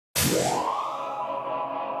Thank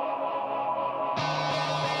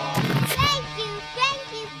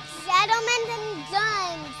you, gentlemen and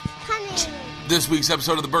dimes. Coming. This week's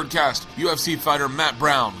episode of the Bertcast, UFC fighter Matt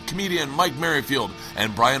Brown, comedian Mike Merryfield,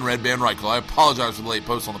 and Brian Redban Reichel. I apologize for the late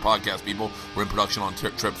post on the podcast, people. We're in production on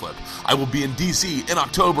TripFlip. I will be in D.C. in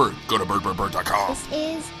October. Go to BertCast.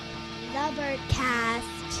 This is the Bertcast.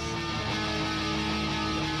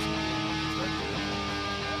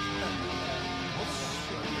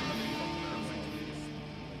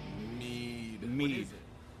 Mead.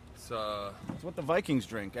 It's what the Vikings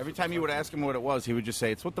drink. Every time you would ask him what it was, he would just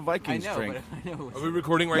say, "It's what the Vikings drink." I know. Are we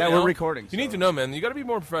recording right now? Yeah, we're recording. You need to know, man. You got to be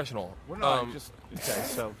more professional. We're not just okay.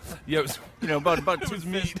 So Yeah, it was, about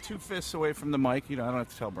two fists away from the mic. I don't have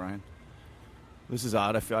to tell Brian. This is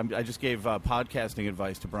odd. I just gave podcasting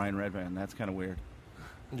advice to Brian Redban. That's kind of weird.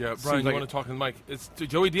 yeah, Brian, you want to talk to the mic?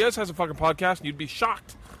 Joey Diaz has a fucking podcast, and you'd be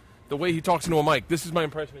shocked the way he talks into a mic. This is my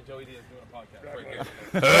impression of Joey Diaz doing a podcast right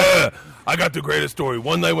here. I got the greatest story.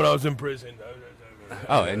 One night when I was in prison.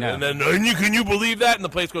 Oh, and And then, can you believe that? And the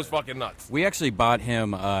place goes fucking nuts. we actually bought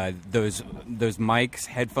him those mics,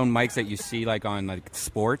 headphone mics that you see like on like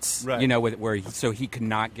sports, Right. So he could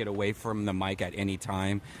not get away from the mic at any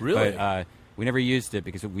time. Really? But we never used it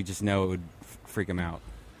because we just know it would freak him out.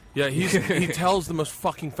 Yeah, he tells the most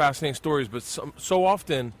fucking fascinating stories, but so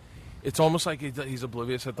often it's almost like he's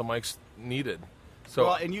oblivious that the mic's needed. So,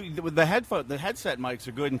 Well, and the headset mics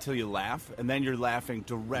are good until you laugh, and then you're laughing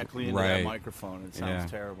directly into that Right. microphone. It sounds Yeah.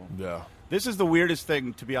 terrible. yeah. This is the weirdest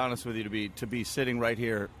thing, to be honest with you, to be sitting right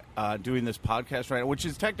here doing this podcast right now, which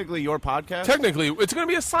is technically your podcast. Technically, it's going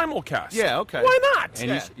to be a simulcast. Yeah, okay. Why not? And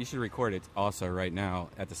Yeah. you should record it also right now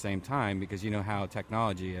at the same time because you know how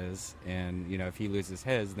technology is, and if he loses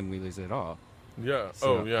his, then we lose it all. Yeah.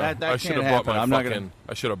 So- yeah. That I should can't have brought happen. my I'm not fucking. gonna-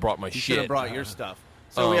 I should have brought my You shit. should have brought your stuff.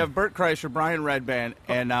 So we have Bert Kreischer, Brian Redban,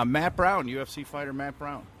 and Matt Brown, UFC fighter Matt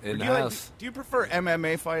Brown. In the do you house. do you prefer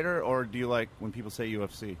MMA fighter, or do you like when people say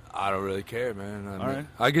UFC? I don't really care, man. All right.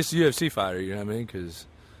 I guess UFC fighter, you know what I mean? Because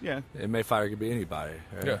Yeah. MMA fighter could be anybody.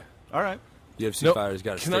 Right? Yeah. All right. UFC No, fighter's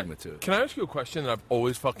got a stigma to it. Can I ask you a question that I've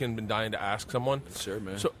always fucking been dying to ask someone? Sure,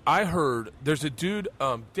 man. So I heard there's a dude,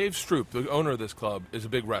 Dave Stroop, the owner of this club, is a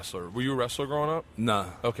big wrestler. Were you a wrestler growing up? Nah.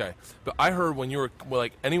 Okay, but I heard when you were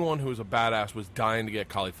anyone who was a badass was dying to get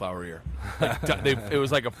cauliflower ear. It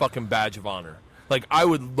was like a fucking badge of honor. Like I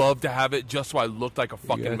would love to have it just so I looked like a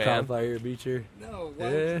fucking man. Fire beacher. No, why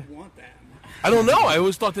would you want that? I don't know. I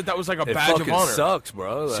always thought that was like a It badge of fucking honor. sucks,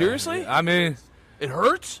 bro. Like, Seriously? I mean, It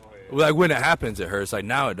hurts. like when it happens, it hurts. Like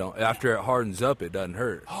now, it don't. After it hardens up, it doesn't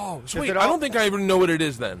hurt. Oh, Does sweet. it I all- don't think I even know what it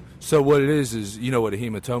is then. So what it is you know what a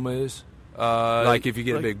hematoma is? Like if you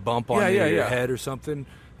get like- a big bump on Yeah, your yeah. head or something,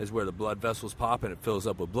 is where the blood vessels pop and it fills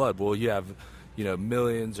up with blood. Well, you have,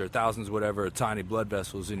 millions or thousands, whatever, of tiny blood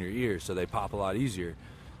vessels in your ear, so they pop a lot easier.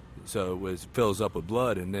 So it fills up with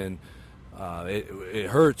blood, and then it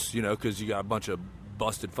hurts, because you got a bunch of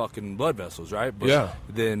busted fucking blood vessels, right? But Yeah.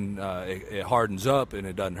 then it hardens up and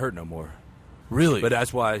it doesn't hurt no more. Really? But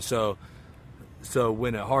that's why. So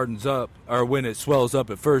when it hardens up, or when it swells up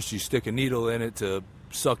at first, you stick a needle in it to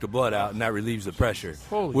suck the blood out, and that relieves the pressure,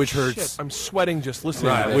 Holy which shit. hurts. I'm sweating just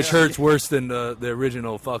listening to Right, this. which hurts worse than the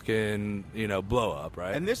original fucking blow up,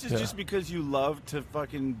 right? And this is Yeah. just because you love to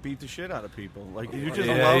fucking beat the shit out of people. Like you just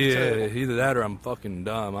yeah, love yeah, to. either that or I'm fucking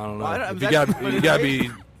dumb. I don't know. Well, I don't- If you that's- got, you gotta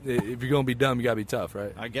be. If you're gonna be dumb, you gotta be tough,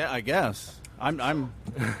 right? I guess. I'm.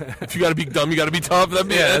 If you got to be dumb, you got to be tough. Yeah,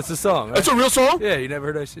 that's the song. Right? That's a real song? Yeah, you never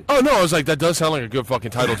heard that shit? Oh, no. I was like, that does sound like a good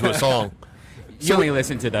fucking title to a song. You only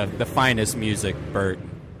listen to the finest music, Bert.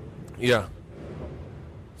 Yeah.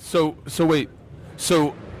 So wait. So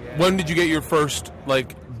when did you get your first,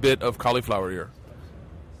 bit of cauliflower ear?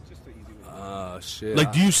 Shit.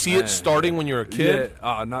 Like, do you see Man. it starting when you're a kid?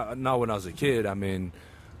 Yeah, not when I was a kid. I mean,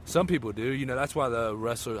 some people do. That's why the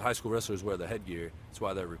high school wrestlers wear the headgear. That's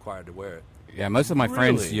why they're required to wear it. Yeah, most of my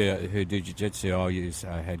friends Really? who do jiu-jitsu all use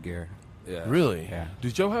headgear. Yeah. Really? Yeah.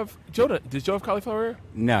 Did Joe have cauliflower ear?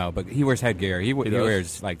 No, but he wears headgear. He does?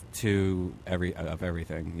 wears like two of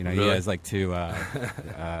everything. He Really? has like two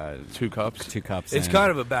 2 cups? two cups. It's and-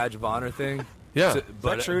 kind of a badge of honor thing. Yeah. So-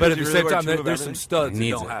 but true? but Does at he the really same wear time, two of there's some everything? studs that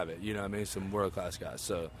Needs don't it. have it. You know what I mean? Some world class guys.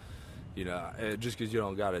 So, just because you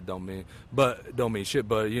don't got it don't mean shit.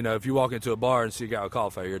 But if you walk into a bar and see a guy with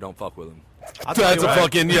cauliflower ear, don't fuck with him. I'll tell That's you a what,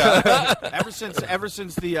 fucking, yeah. ever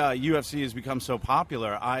since the UFC has become so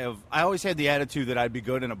popular, I always had the attitude that I'd be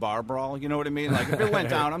good in a bar brawl. You know what I mean? Like if it went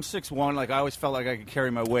down, I'm 6'1". Like I always felt like I could carry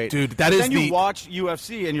my weight. Dude, But is then the... you watch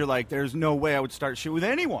UFC and you're like, there's no way I would start shit with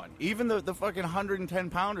anyone. Even the fucking 110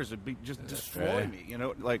 pounders would just destroy right. me.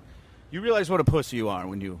 Like You realize what a pussy you are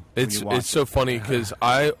when you It's watch so funny because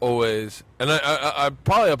I always, and I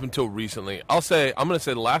probably up until recently, I'm going to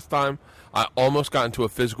say the last time I almost got into a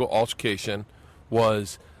physical altercation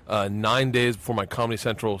was 9 days before my Comedy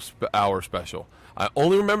Central hour special. I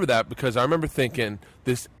only remember that because I remember thinking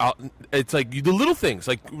this. It's like the little things,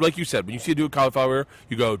 like you said, when you see a dude with cauliflower,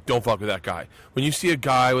 you go, "Don't fuck with that guy." When you see a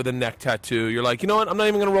guy with a neck tattoo, you're like, "You know what? I'm not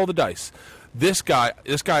even going to roll the dice." This guy,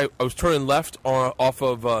 I was turning left off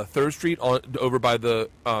of 3rd Street over by the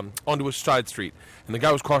onto a side street, and the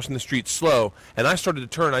guy was crossing the street slow, and I started to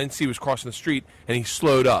turn. I didn't see he was crossing the street, and he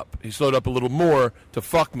slowed up. He slowed up a little more to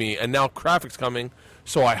fuck me, and now traffic's coming,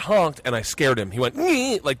 so I honked and I scared him. He went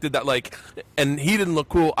did that and he didn't look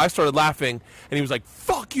cool. I started laughing, and he was like,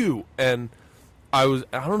 "Fuck you!" And I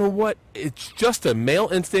don't know what. It's just a male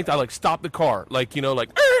instinct. I stopped the car,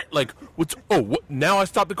 what's now I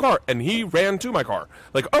stopped the car, and he ran to my car,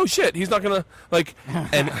 oh shit, he's not gonna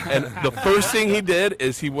and the first thing he did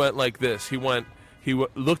is he went like this. He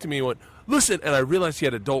looked at me and went, "Listen," and I realized he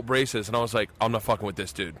had adult braces, and I was like, I'm not fucking with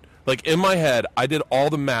this dude. In my head, I did all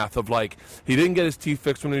the math of he didn't get his teeth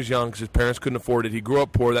fixed when he was young because his parents couldn't afford it. He grew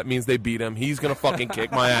up poor. That means they beat him. He's going to fucking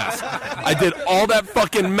kick my ass. I did all that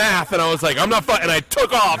fucking math, and I was like, I'm not fucking, and I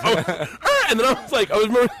took off. And then I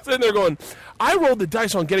was sitting there going, I rolled the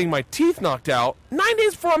dice on getting my teeth knocked out 9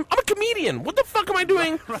 days before I'm a comedian. What the fuck am I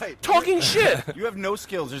doing talking shit? You have no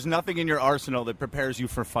skills. There's nothing in your arsenal that prepares you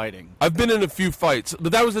for fighting. I've been in a few fights,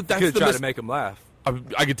 but that's the try to make him laugh.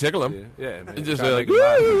 I could tickle him. Yeah. Just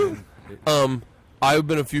woo! I've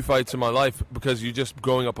been in a few fights in my life because you just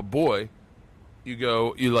growing up a boy,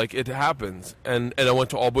 it happens. And I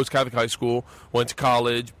went to all boys Catholic high school, went to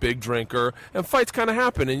college, big drinker, and fights kind of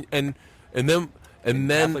happen. And then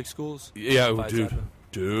Catholic schools. Yeah,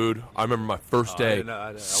 dude. I remember my first day.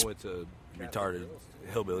 I went to retarded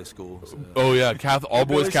hillbilly school. So. Oh yeah, all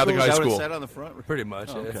boys Catholic high school. Said on the front? Pretty much.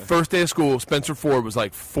 Oh, okay. First day of school, Spencer Ford was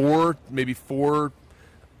 4.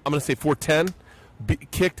 I'm gonna say 4'10".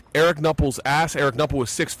 Kicked Eric Knupple's ass. Eric Knuppel was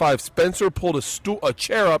 6'5". Spencer pulled a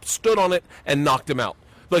chair up, stood on it, and knocked him out.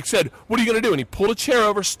 Said, "What are you gonna do?" And he pulled a chair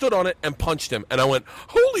over, stood on it, and punched him. And I went,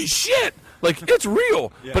 "Holy shit!" It's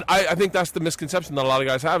real. Yeah. But I think that's the misconception that a lot of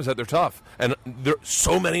guys have is that they're tough, and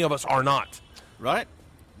so many of us are not. Right.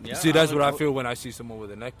 Yeah, see, that's what I feel when I see someone with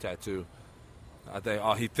a neck tattoo. I think,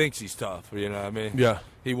 he thinks he's tough. You know what I mean? Yeah.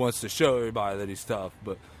 He wants to show everybody that he's tough,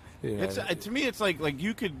 but. To me, it's like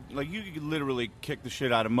you could literally kick the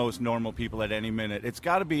shit out of most normal people at any minute.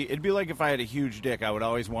 It'd be like if I had a huge dick, I would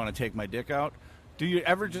always want to take my dick out. Do you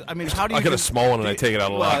ever just? I mean, how do you? I got a small one and I take it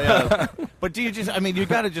out a lot. Yeah. But do you just? I mean, you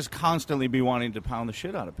got to just constantly be wanting to pound the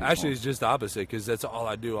shit out of people. Actually, it's just the opposite because that's all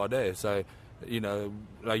I do all day. So, you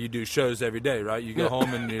do shows every day, right? You go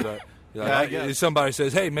home and you're like, somebody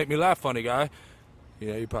says, "Hey, make me laugh, funny guy."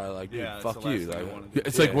 You're probably like, dude, fuck you.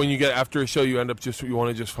 It's like when you get after a show, you end up you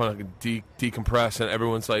want to just decompress, and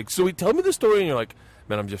everyone's like, "So tell me the story," and you're like,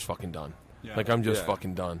 "Man, I'm just fucking done. I'm just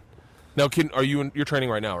fucking done." Now, you're training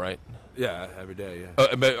right now, right? Yeah, every day.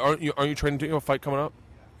 Yeah. But aren't you training to a fight coming up?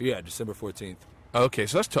 Yeah, December 14th. Okay,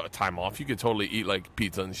 so that's time off. You could totally eat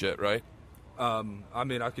pizza and shit, right? I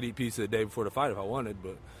mean, I could eat pizza the day before the fight if I wanted,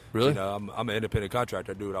 but really, I'm an independent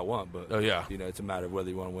contractor. I do what I want, but yeah, it's a matter of whether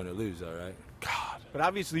you want to win or lose. All right. God. But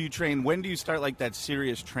obviously, you train. When do you start that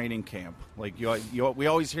serious training camp? We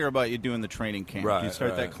always hear about you doing the training camp. Right, do you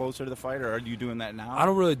start that closer to the fight, or are you doing that now? I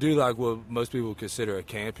don't really do what most people consider a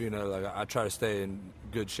camp. I try to stay in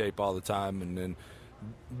good shape all the time, and then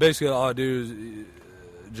basically all I do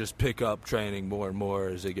is just pick up training more and more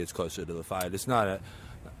as it gets closer to the fight. It's not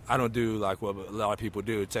I don't do what a lot of people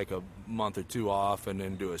do, take a month or two off and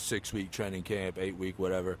then do a 6-week training camp, 8-week,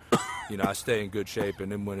 whatever. I stay in good shape,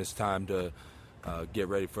 and then when it's time to get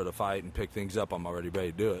ready for the fight and pick things up, I'm already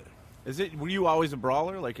ready to do it. Were you always a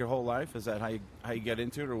brawler your whole life? Is that how you get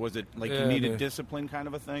into it, or was it you needed discipline kind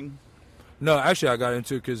of a thing? No, actually, I got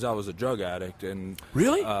into it because I was a drug addict, and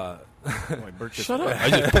really. Shut up! I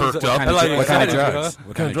just perked up. What kind of drugs?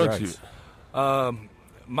 What kind of drugs?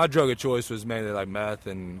 My drug of choice was mainly meth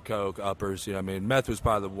and coke, uppers. Meth was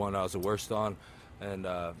probably the one I was the worst on, and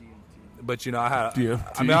but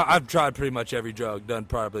I've tried pretty much every drug, done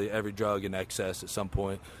probably every drug in excess at some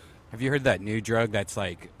point. Have you heard that new drug that's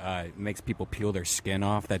makes people peel their skin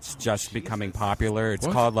off? That's just becoming popular. It's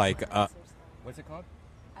called what's it called?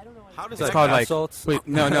 I don't know what How does it's that called salts? Wait,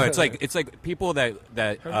 no, it's like people that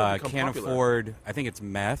can't afford. I think it's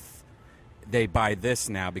meth. They buy this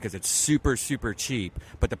now because it's super, super cheap.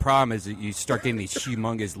 But the problem is that you start getting these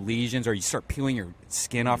humongous lesions, or you start peeling your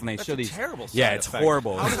skin off, and they show these terrible. Yeah, it's effect.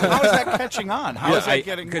 horrible. How is that catching on? How is that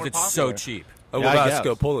getting more because it's popular? so cheap. Oh, what about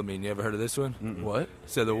scopolamine? You ever heard of this one? Mm-mm. What?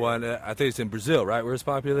 So the one, I think it's in Brazil, right, where it's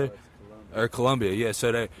popular? Or Colombia, yeah.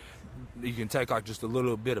 So you can take like just a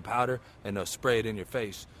little bit of powder and they'll spray it in your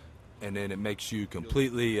face, and then it makes you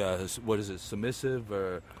completely, what is it, submissive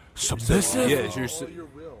or... Submissive? Yeah, it's your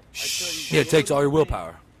will. Yeah, it takes all your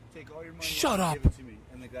willpower. Take all your money. Shut up. Give it to me.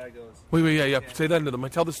 And the guy goes... Wait, yeah. Say that into them.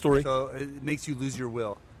 Tell the story. So it makes you lose your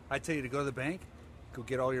will. I tell you to go to the bank, go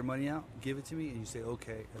get all your money out, give it to me, and you say,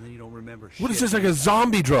 okay, and then you don't remember shit. What is this, like a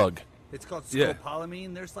zombie drug? It's called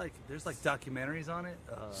scopolamine. There's like documentaries on it.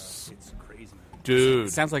 It's crazy. Dude.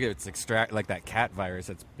 It sounds like it's like that cat virus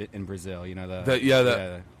that's in Brazil, you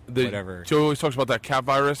know, whatever. Joe always talks about that cat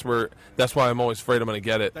virus, where that's why I'm always afraid I'm going to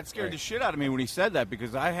get it. That scared the shit out of me when he said that,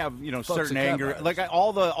 because I have, certain anger. Like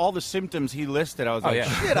all the symptoms he listed, I was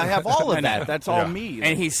shit, I have all of that. That's all me.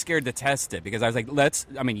 And he's scared to test it, because I was like,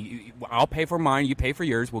 I'll pay for mine, you pay for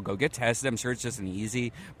yours, we'll go get tested. I'm sure it's just an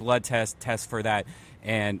easy blood test for that.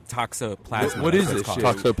 And toxoplasma. What is this shit?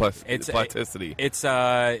 Toxoplasticity. It's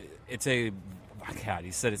a God,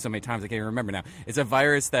 he said it so many times I can't even remember now. It's a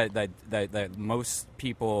virus that most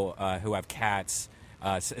people who have cats,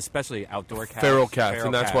 especially outdoor cats, feral cats,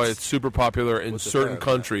 and that's why it's super popular in certain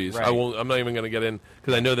countries. Right. I'm not even going to get in,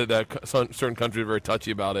 because I know that certain countries are very touchy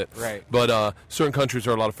about it. Right. But certain countries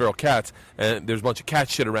are a lot of feral cats, and there's a bunch of cat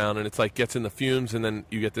shit around, and it's like gets in the fumes, and then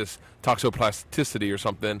you get this toxoplasticity or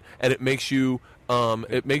something, and it makes you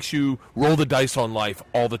roll the dice on life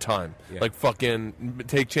all the time. Yeah. Like fucking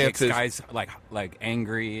take chances. Makes guys like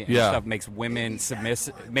angry and stuff. Makes women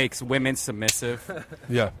submissive.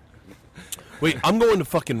 Yeah. Wait, I'm going to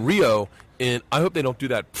fucking Rio, and I hope they don't do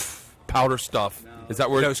that powder stuff. No. Is that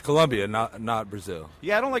where it's Colombia, not Brazil?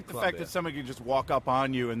 Yeah, I don't like the fact that somebody can just walk up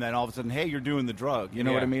on you and then all of a sudden, hey, you're doing the drug. You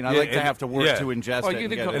know what I mean? I like to have to work to ingest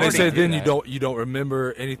it. And they say then you don't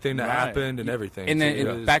remember anything that happened and everything. And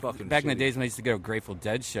then back in the days when I used to go to Grateful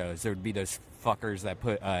Dead shows, there would be those fuckers that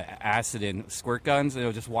put acid in squirt guns, and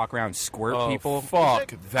they'll just walk around and squirt people.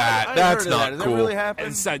 Fuck that. That's not cool. That really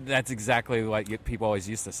happen? That's exactly what people always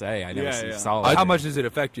used to say. I never saw it. How much does it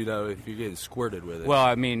affect you, though, if you're getting squirted with it? Well,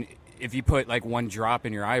 I mean, if you put like one drop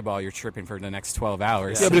in your eyeball, you're tripping for the next 12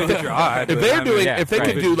 hours. Yeah, but if they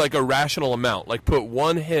could do like a rational amount, like put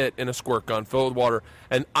one hit in a squirt gun, fill it with water,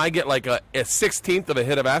 and I get like a 16th of a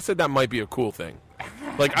hit of acid, that might be a cool thing.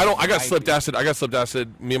 Like I got slipped acid.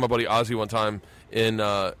 Me and my buddy Ozzy one time in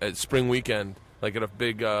at spring weekend, like at a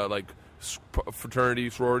big fraternity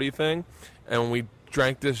sorority thing, and we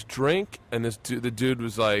drank this drink, and the dude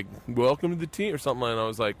was like, "Welcome to the team" or something, and I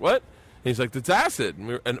was like, "What?" And he's like, "That's acid."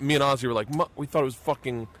 And me and Ozzy were like, "We thought it was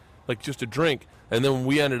fucking like just a drink," and then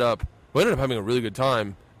we ended up having a really good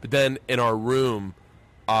time. But then in our room.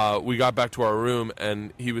 We got back to our room,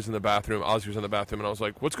 and he was in the bathroom. Ozzy was in the bathroom, and I was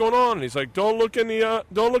like, "What's going on?" And he's like, "Don't look in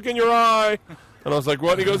your eye." And I was like,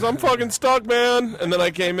 "What?" And he goes, "I'm fucking stuck, man." And then I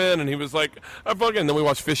came in, and he was like, "I fucking." And then we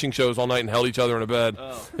watched fishing shows all night and held each other in a bed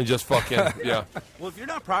and just fucking yeah. Well, if you're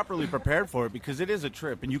not properly prepared for it, because it is a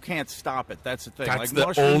trip and you can't stop it. That's the thing. That's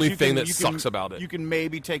like the only thing that sucks about it. You can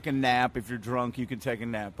maybe take a nap if you're drunk. You can take a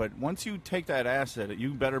nap, but once you take that acid,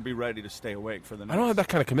 you better be ready to stay awake for the night. I don't have that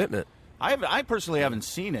kind of commitment. I personally haven't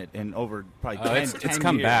seen it in over probably 10 years. It's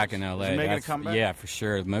come back in L.A. Is it making a comeback? Yeah, for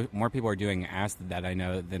sure. More people are doing acid that I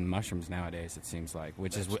know than mushrooms nowadays, it seems like,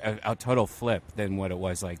 which is a total flip than what it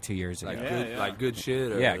was like 2 years ago. Like good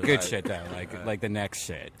shit? Or good shit, though, like the next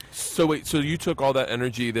shit. So wait, so you took all that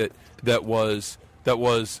energy that was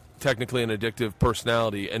technically an addictive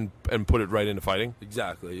personality and put it right into fighting?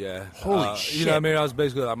 Exactly, yeah. Holy shit. You know what I mean? I was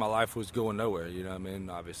basically like, my life was going nowhere, you know what I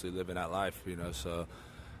mean? Obviously living that life, so...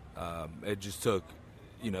 it just took,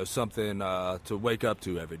 something to wake up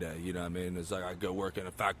to every day. You know what I mean? It's like I go work in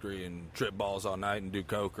a factory and trip balls all night and do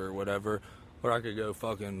coke or whatever, or I could go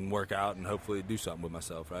fucking work out and hopefully do something with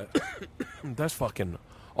myself, right? That's fucking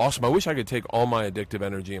awesome. I wish I could take all my addictive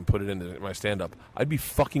energy and put it into my stand-up. I'd be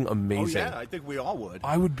fucking amazing. Oh, yeah, I think we all would.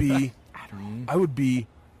 I would be...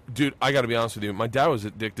 Dude, I got to be honest with you. My dad was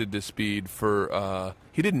addicted to speed for...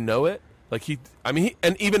 he didn't know it. Like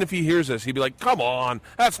and even if he hears this, he'd be like, "Come on,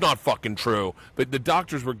 that's not fucking true." But the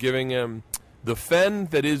doctors were giving him the fen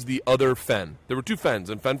that is the other fen. There were two fens,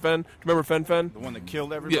 and fen. Do you remember fen? The one that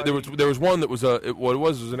killed everybody. Yeah, there was one that was what it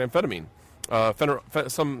was an amphetamine,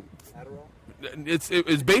 some. Adderall.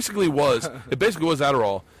 It basically was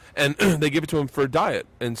Adderall, and they gave it to him for a diet,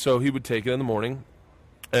 and so he would take it in the morning,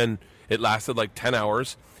 and it lasted like 10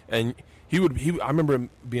 hours, and. I remember him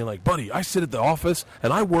being like, "Buddy, I sit at the office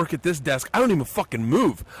and I work at this desk. I don't even fucking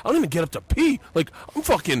move. I don't even get up to pee. Like,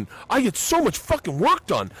 I get so much fucking work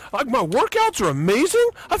done. Like, my workouts are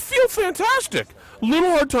amazing. I feel fantastic.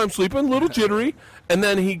 Little hard time sleeping, little jittery." And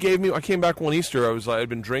then he gave me. I came back one Easter. I'd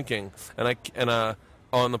been drinking, and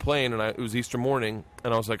on the plane, and it was Easter morning,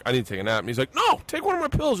 and I was like, I need to take a nap. And he's like, no, take one of my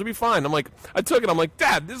pills, you'll be fine. I'm like, I took it. I'm like,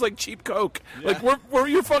 Dad, this is like cheap Coke. Yeah. Like, where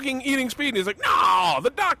you're fucking eating speed. And he's like, no, the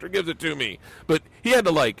doctor gives it to me. But he had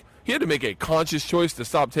to make a conscious choice to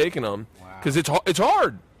stop taking them because it's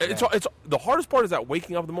hard. Yeah. It's the hardest part is that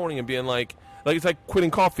waking up in the morning and being like it's like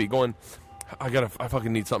quitting coffee, going, I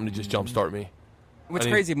fucking need something to just jumpstart me. What's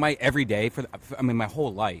crazy, every day my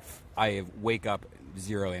whole life, I wake up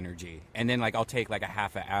 0 energy, and then like I'll take like a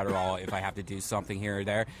half of Adderall if I have to do something here or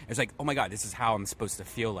there. It's like, oh my god, this is how I'm supposed to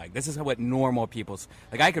feel like. This is what normal people's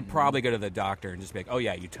like. I could probably go to the doctor and just be like, oh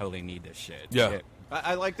yeah, you totally need this shit. Yeah.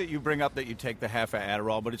 I like that you bring up that you take the half of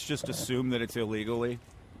Adderall, but it's just assumed that it's illegally.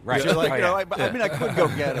 Right. You're like, I mean, I could go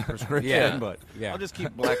get a prescription, but I'll just keep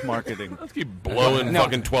black marketing. Let's keep blowing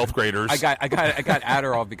fucking 12th graders. I got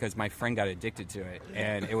Adderall because my friend got addicted to it,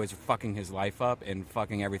 and it was fucking his life up and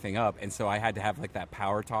fucking everything up, and so I had to have like that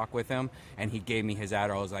power talk with him, and he gave me his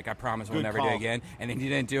Adderall. I was like, I promise we'll never do it again, and then he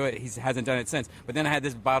didn't do it. He hasn't done it since. But then I had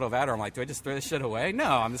this bottle of Adderall. I'm like, do I just throw this shit away? No,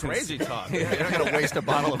 I'm just crazy talk. You're not gonna waste a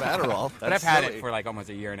bottle of Adderall. But I've had it for like almost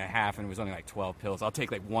a year and a half, and it was only like 12 pills. I'll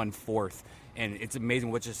take like 1/4. And it's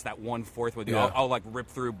amazing what just that 1/4 would do. Yeah. I'll like rip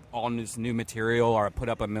through all this new material, or I put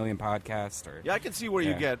up a million podcasts. I can see where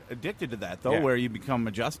you get addicted to that, though, where you become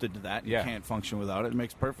adjusted to that. And you can't function without it. It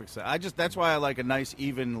makes perfect sense. That's why I like a nice,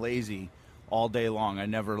 even lazy all day long. I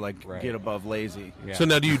never get above lazy. Yeah. So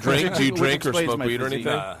now do you drink? Do you drink or smoke weed or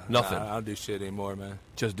anything? Nothing. I don't do shit anymore, man.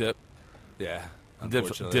 Just dip? Yeah.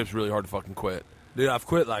 Dip's really hard to fucking quit. Dude, I've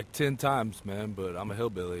quit like 10 times, man, but I'm a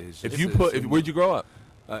hillbilly. Where'd you grow up?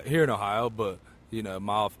 Here in Ohio, but you know,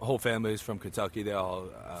 my whole family is from Kentucky. They all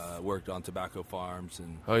worked on tobacco farms,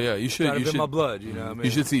 and you should. My blood, you know. What I mean?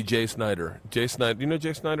 You should see Jay Snyder. Jay Snyder, you know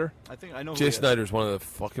Jay Snyder? I think I know. Jay Snyder's one of the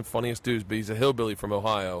fucking funniest dudes, but he's a hillbilly from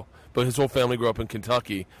Ohio. But his whole family grew up in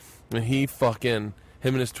Kentucky, and him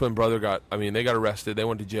and his twin brother they got arrested. They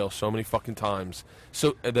went to jail so many fucking times.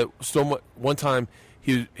 One time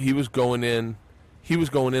he was going in. He was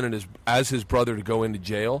going in as his brother to go into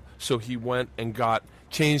jail, so he went and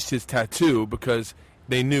changed his tattoo because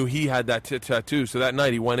they knew he had that tattoo. So that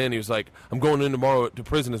night he went in. He was like, "I'm going in tomorrow to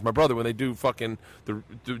prison as my brother." When they do fucking do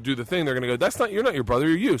the thing, they're gonna go, "You're not your brother.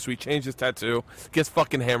 You're you." So he changed his tattoo, gets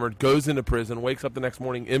fucking hammered, goes into prison, wakes up the next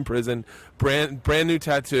morning in prison, brand new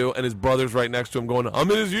tattoo, and his brother's right next to him, going,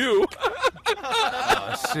 "I'm as you."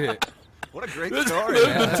 Oh shit. What a great story!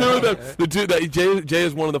 The two that Jay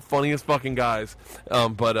is one of the funniest fucking guys.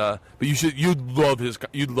 But you'd love his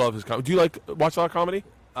comedy. Do you watch a lot of comedy?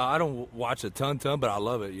 I don't watch a ton, but I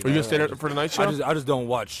love it. Are you gonna stay there for the night show? I just don't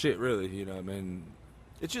watch shit really. You know what I mean?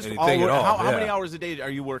 It's just how many hours a day are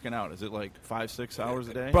you working out? Is it like 5-6 hours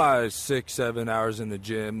a day? Probably 6-7 hours in the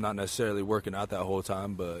gym. Not necessarily working out that whole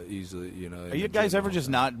time, but easily, you know. Are you guys ever just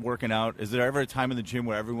not working out? Is there ever a time in the gym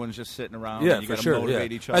where everyone's just sitting around? Yeah, and you for gotta sure.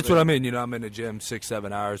 motivate each other? That's what I mean. You know, I'm in the gym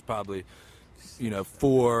 6-7 hours, probably.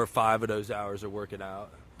 4 or 5 of those hours are working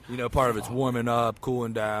out. Part of it's warming up,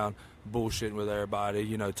 cooling down, bullshitting with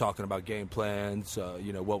everybody, talking about game plans,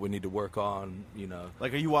 what we need to work on,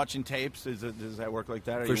 Like, are you watching tapes? Does that work like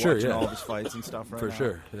that? Are For you sure, watching yeah. all of his fights and stuff right For now?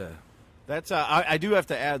 sure, yeah. That's I do have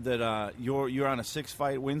to add that you're on a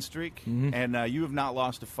 6-fight win streak, and you have not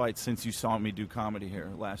lost a fight since you saw me do comedy here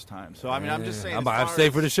last time. So, I mean, I'm just saying. I might have to stay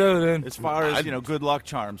for the show then. As far as, good luck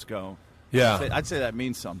charms go. Yeah. I'd say that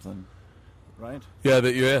means something. Right? Yeah,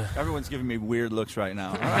 Everyone's giving me weird looks right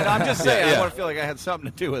now. All right, I'm just saying. I want to feel like I had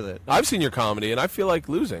something to do with it. I've seen your comedy, and I feel like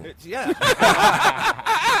losing. Yeah.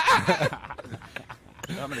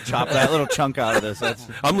 I'm going to chop that little chunk out of this.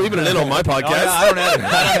 I'm leaving it in on my podcast.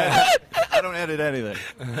 I don't edit anything.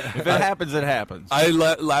 If it happens, it happens. My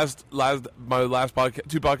last podcast,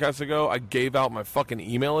 2 podcasts ago, I gave out my fucking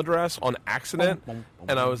email address on accident,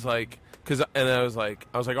 and I was like,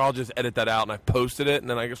 I'll just edit that out, and I posted it, and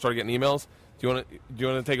then I started getting emails. Do you want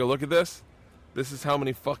to take a look at this? This is how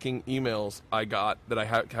many fucking emails I got that I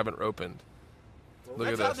haven't opened. Look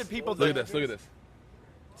at this. Look at this.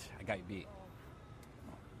 I got you beat.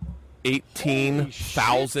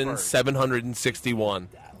 18,761.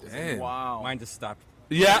 Damn. Wow. Mine just stopped.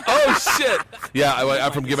 Yeah. Oh shit. Yeah.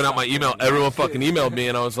 I from giving out my email. Everyone fucking emailed me,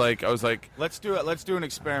 and I was like, let's do it. Let's do an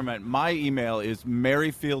experiment. My email is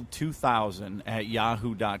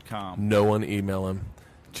merryfield2000@yahoo.com. no one email him.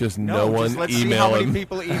 Just no one let's email see how him. many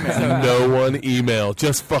people email. No one email.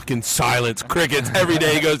 Just fucking silence. Crickets. Every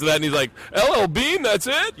day he goes to that and he's like, LL Bean, that's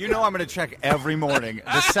it? I'm going to check every morning.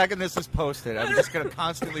 The second this is posted, I'm just going to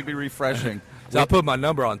constantly be refreshing. So I put my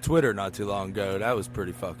number on Twitter not too long ago. That was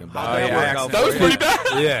pretty fucking bad. That was pretty bad.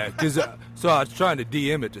 Yeah, because so I was trying to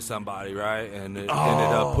DM it to somebody, right, and it ended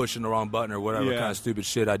up pushing the wrong button or whatever kind of stupid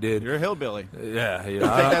shit I did. You're a hillbilly. Yeah,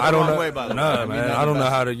 I don't know. Way, by the way. No, man, I don't know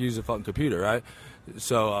how to use a fucking computer, right?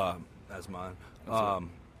 So that's mine.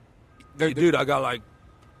 Dude, I got like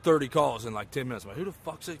 30 calls in like 10 minutes. I'm like, who the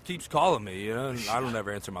fuck keeps calling me? You know, and I don't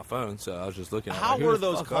ever answer my phone, so I was just looking at it. How like, were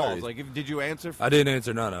those calls? Like, did you answer? I didn't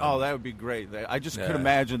answer none of them. Oh, that would be great. I just could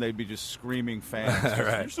imagine they'd be just screaming fans.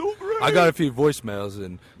 Right. You're so great. I got a few voicemails,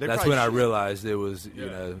 and that's when I should. realized it was, you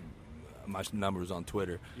know, my number was on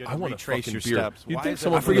Twitter. I want to trace your beer. steps. You'd Why think is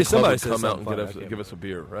someone that- from the club would somebody come out and said give us a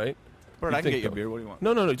beer, right? Bert, I can get you a beer. What do you want?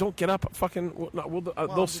 No, don't get up. Fucking,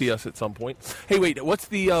 they'll see us at some point. Hey, wait, what's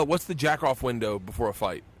the jack off window before a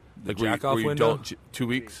fight? Like jack off where you window? don't 2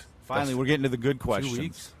 weeks. Finally, we're getting to the good 2 questions.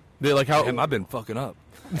 weeks. They like how? Damn, I've been fucking up.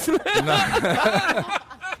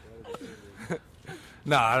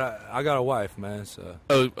 Nah, I got a wife, man. So.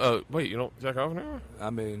 Wait, you don't jack off now?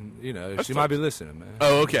 I mean, you know, she might be listening, man.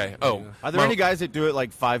 Oh, okay. Oh, Are there any guys that do it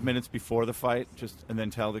like 5 minutes before the fight, and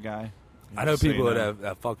then tell the guy? I know Just so people you know.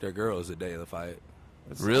 that fuck their girls the day of the fight.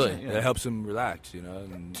 really? Yeah. It helps them relax, you know.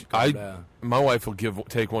 And calm down. My wife will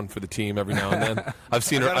take one for the team every now and then. I've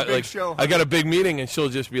seen her. got a big show, I got a big meeting, and she'll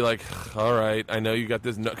just be like, "All right, I know you got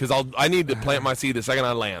this," because I need to plant my seed the second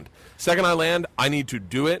I land. Second I land, I need to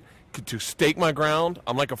do it to stake my ground.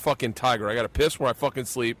 I'm like a fucking tiger. I got to piss where I fucking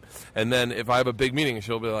sleep, and then if I have a big meeting,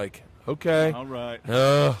 she'll be like, "Okay, All right.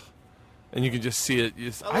 and you can just see it.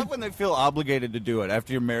 I love when they feel obligated to do it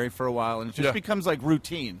after you're married for a while, and it just becomes like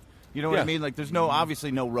routine. You know what I mean? Like, there's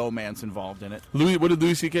obviously no romance involved in it. What did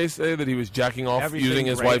Louis C.K. say? That he was jacking off using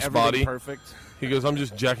his wife's body? Perfect. He goes, "I'm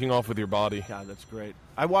just jacking off with your body." God, that's great.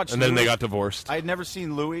 I watched. And then they Louis. got divorced. I had never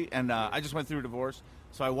seen Louis, and I just went through a divorce,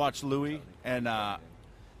 so I watched Louis, and I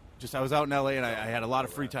was out in L.A. and I had a lot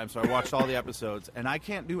of free time, so I watched all the episodes, and I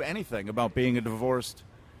can't do anything about being a divorced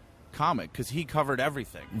comic because he covered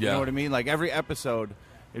everything. You know what I mean? Like every episode.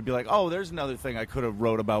 It'd be like, oh, there's another thing I could have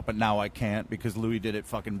wrote about, but now I can't because Louis did it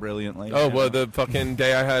fucking brilliantly. Oh, well, the fucking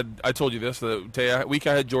day I told you this, week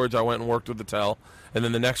I had George, I went and worked with the Tell, and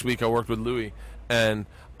then the next week I worked with Louis, and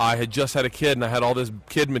I had just had a kid, and I had all this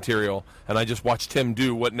kid material, and I just watched him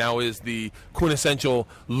do what now is the quintessential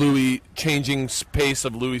Louis changing pace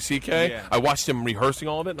of Louis C.K. Yeah. I watched him rehearsing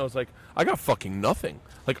all of it, and I was like, I got fucking nothing.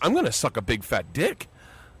 Like, I'm going to suck a big fat dick.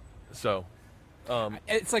 So...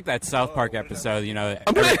 It's like that South Park episode, you know.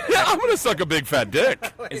 I'm gonna suck a big fat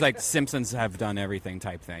dick. It's like Simpsons have done everything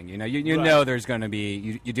type thing. You know, you know there's going to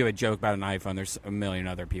be, you do a joke about an iPhone, there's a million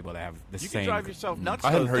other people that have the You same. can drive yourself nuts.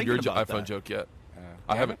 I haven't though, heard your thinking about iPhone that. joke yet.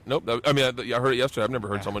 I haven't. Nope. I mean, I heard it yesterday. I've never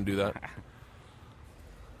heard someone do that.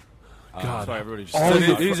 God. Sorry, everybody. Just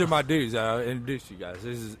So these are my dudes. I'll introduce you guys.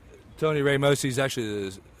 This is Tony Ramos. He's actually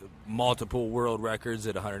the multiple world records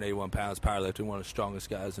at 181 pounds powerlifting, one of the strongest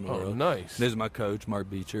guys in the world. Nice. This is my coach, Mark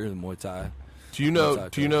Beecher, in Muay Thai. Do you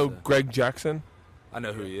know Greg Jackson? I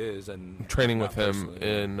know who he is, and I'm training not with him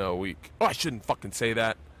personally. in a week. Oh, I shouldn't fucking say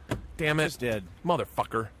that. Damn it. Just did.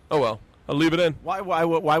 Motherfucker. Oh well. I'll leave it in. Why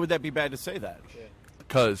would that be bad to say that?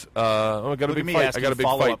 Because I got a Look at big me fight. I asking got a big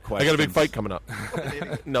follow-up fight. I got a big questions. fight coming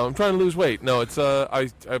up. No, I'm trying to lose weight. No, it's I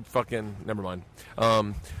fucking never mind.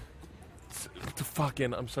 I'm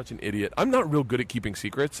such an idiot. I'm not real good at keeping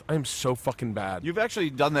secrets. I'm so fucking bad. You've actually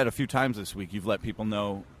done that a few times this week. You've let people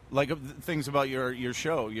know, like things about your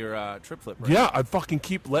show, your trip flip. Right? Yeah, I fucking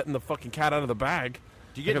keep letting the fucking cat out of the bag.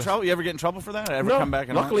 Do you get in trouble? You ever get in trouble for that? Ever No, come back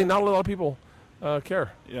and luckily not a lot of people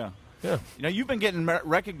care. Yeah. Yeah. You know, you've been getting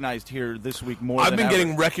recognized here this week more. I've than been ever.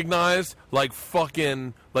 getting recognized like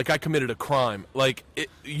fucking like I committed a crime. Like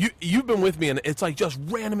you've been with me, and it's like just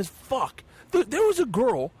random as fuck. There was a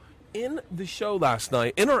girl in the show last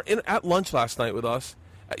night, at lunch last night with us.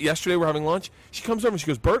 Yesterday we're having lunch. She comes over and she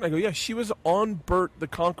goes, "Bert," and I go, "Yeah." She was on Bert the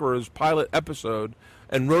Conqueror's pilot episode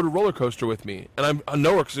and rode a roller coaster with me. And I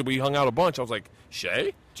know her because we hung out a bunch. I was like,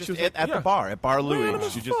 "Shay?" Just She was at like, the bar, at Bar Louie. Random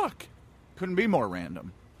as She just fuck. couldn't be more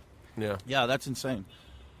random. Yeah. Yeah, that's insane.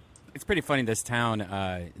 It's pretty funny. This town,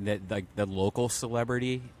 that like the local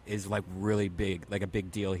celebrity is like really big, like a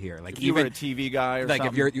big deal here. Like If you were a TV guy or like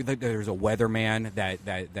something. if you're there's a weatherman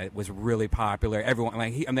that was really popular. Everyone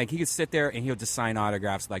he could sit there and he'll just sign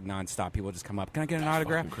autographs like nonstop. People just come up. Can I get an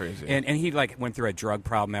autograph? crazy. And he like went through a drug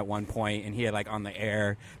problem at one point, and he had like on the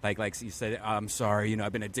air like he said, "I'm sorry, you know,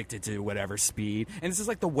 I've been addicted to whatever speed." And this is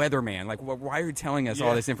like the weatherman. Like, why are you telling us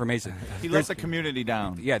all this information? He lets the community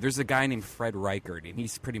down. Yeah, there's a guy named Fred Reichert, and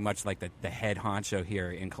he's pretty much much like the head honcho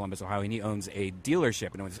here in Columbus, Ohio, and he owns a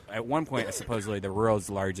dealership. And it was at one point supposedly the world's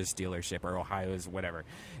largest dealership, or Ohio's, whatever.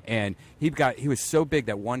 And he was so big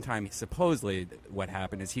that one time, supposedly, what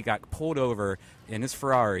happened is he got pulled over in his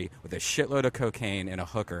Ferrari with a shitload of cocaine and a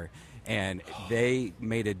hooker. And they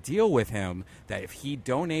made a deal with him that if he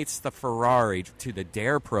donates the Ferrari to the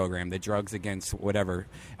DARE program, the Drugs Against Whatever,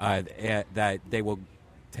 that they will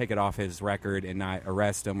take it off his record and not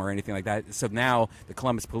arrest him or anything like that. So now the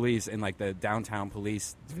Columbus police and like the downtown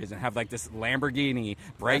police division have like this Lamborghini,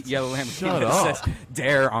 bright yellow Lamborghini that says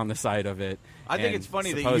DARE on the side of it. I think it's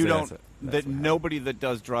funny that you don't, that nobody that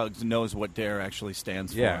does drugs knows what DARE actually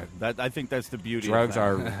stands for. Yeah. I think that's the beauty drugs of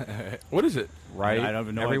are what is it? Right. I don't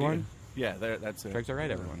even know. Everyone? Yeah, that's it. Drugs are right,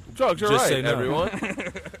 everyone. Drugs are Just right, say no. everyone.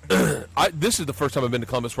 This is the first time I've been to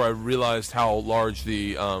Columbus where I realized how large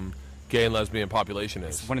the gay and lesbian population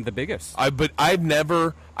is. It's one of the biggest. But I've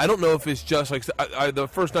never. I don't know if it's just like the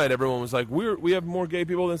first night. Everyone was like, "We have more gay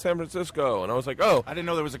people than San Francisco," and I was like, "Oh, I didn't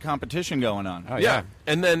know there was a competition going on." Oh, yeah."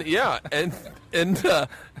 And then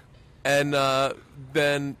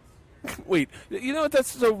then wait. You know what?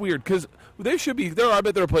 That's so weird because there should be. I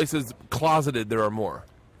bet there are places closeted. There are more.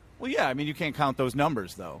 Well, yeah. I mean, you can't count those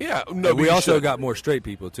numbers, though. Yeah. No. We also got more straight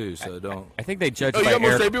people too, so don't. I think they judge Oh, you by got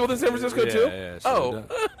more air. straight people than San Francisco too. Yeah, so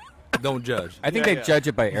don't judge. I think Yeah, they yeah. judge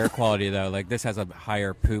it by air quality, though. Like, this has a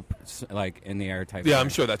higher poop, like, in the air type. Yeah, thing. I'm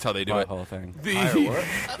sure that's how they do it. Whole thing. Poop.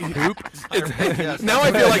 Now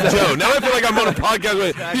I feel like Joe. Now I feel like I'm on a podcast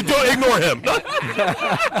with you. Don't ignore him.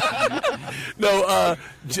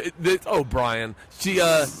 No, Brian.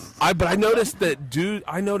 But I noticed that dude.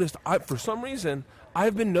 For some reason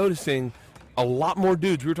I've been noticing a lot more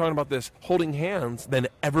dudes. We were talking about this holding hands than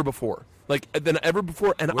ever before. And Where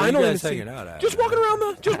I you don't guys even hanging out at? just walking around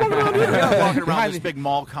here. We're walking around this big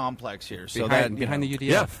mall complex here, so behind that the UDF.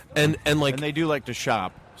 Yeah, and like and they do like to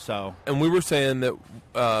shop. So and we were saying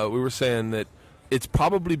that it's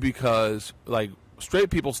probably because like straight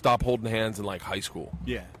people stop holding hands in like high school.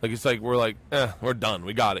 Yeah. Like it's like we're done.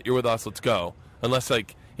 We got it. You're with us. Let's go. Unless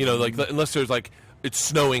unless there's like it's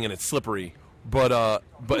snowing and it's slippery. But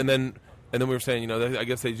and then we were saying I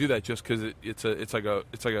guess they do that just because it's like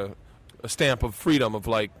a stamp of freedom of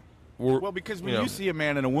like. Well, because when you see a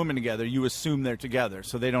man and a woman together, you assume they're together,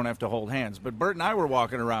 so they don't have to hold hands. But Bert and I were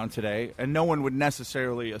walking around today, and no one would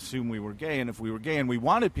necessarily assume we were gay. And if we were gay and we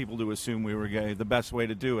wanted people to assume we were gay, the best way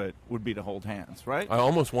to do it would be to hold hands, right? I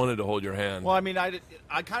almost wanted to hold your hand. Well, I mean, I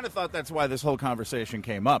kind of thought that's why this whole conversation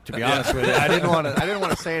came up. To be honest with you, I didn't want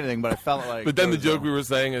to say anything, but I felt like. But then the joke we were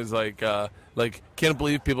saying is like can't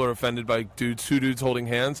believe people are offended by two dudes holding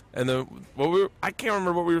hands. And then I can't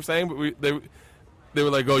remember what we were saying, but they were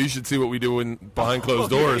like, "Oh, you should see what we do behind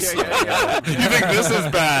closed doors." Yeah. You think this is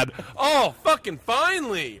bad? Oh, fucking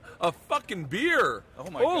finally, a fucking beer! Oh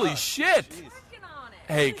my Holy God. shit! Working on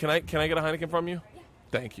it. Hey, can I get a Heineken from you? Yeah.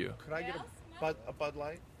 Thank you. Could I get a Bud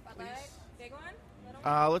Light? Bud Light, big one, little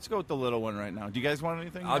one. Let's go with the little one right now. Do you guys want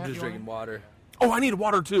anything? I'm Matt? just You drinking want water. Oh, I need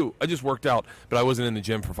water too. I just worked out, but I wasn't in the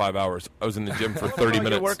gym for 5 hours. I was in the gym for 30 Your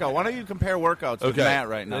minutes. workout. Why don't you compare workouts with Okay. Matt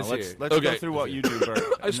right now? Let's hear it. Let's go Okay. through what you do, Bert.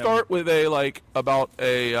 I start with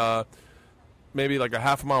maybe like a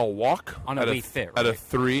half mile walk On a Wii Fit, at a right?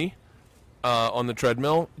 3 on the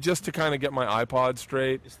treadmill, just to kind of get my iPod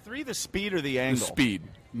straight. Is 3 the speed or the The angle? speed.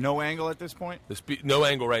 No angle at this point? The speed, no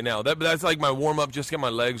angle right now. That's like my warm up, just to get my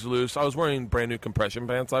legs loose. I was wearing brand new compression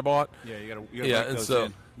pants I bought. Yeah, you gotta Yeah, break and those so-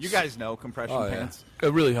 in. You guys know compression Oh, yeah. pants.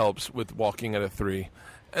 It really helps with walking at a 3.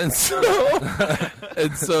 And so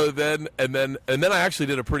then I actually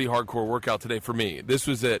did a pretty hardcore workout today for me. This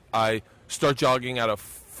was it. I start jogging at a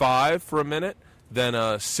 5 for a minute, then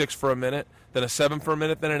a 6 for a minute, then a 7 for a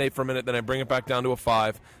minute, then an 8 for a minute, then I bring it back down to a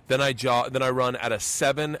 5. Then I run at a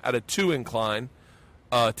 7 at a 2 incline,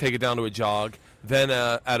 take it down to a jog. Then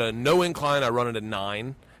at a no incline, I run at a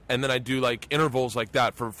 9. And then I do like intervals like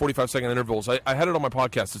that for 45-second intervals. I had it on my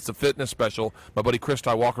podcast. It's a fitness special. My buddy Chris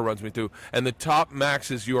Ty Walker runs me through. And the top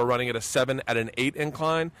max is you are running at a 7 at an 8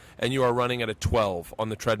 incline, and you are running at a 12 on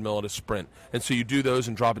the treadmill at a sprint. And so you do those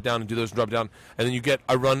and drop it down and do those and drop it down. And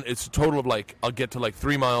then it's a total of I'll get to like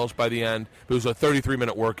 3 miles by the end. It was a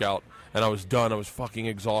 33-minute workout. And I was done. I was fucking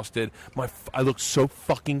exhausted. I looked so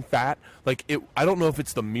fucking fat. I don't know if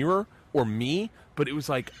it's the mirror or me, but it was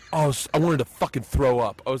like, I wanted to fucking throw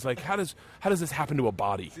up. I was like, how does this happen to a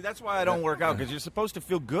body? See, that's why I don't work out, because you're supposed to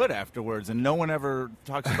feel good afterwards, and no one ever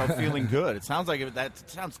talks about feeling good. It sounds like that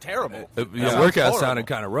sounds terrible. The Sounds workout horrible. sounded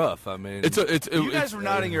kind of rough. I mean, You guys were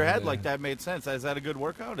nodding your head like that made sense. Is that a good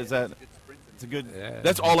workout? It's a good. yeah.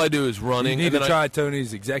 That's all I do is You running. need and to then try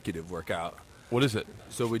Tony's executive workout. What is it?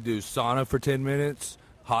 So we do sauna for 10 minutes,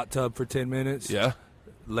 hot tub for 10 minutes. Yeah.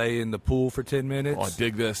 lay in the pool for 10 minutes. Oh, I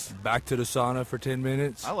dig this. Back to the sauna for 10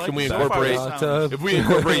 minutes. I like Can we it. incorporate? So far, If we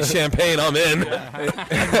incorporate champagne, I'm in.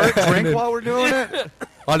 drink while we're doing it.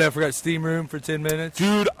 Oh, no, I forgot steam room for 10 minutes.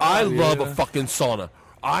 Dude, I love yeah. a fucking sauna.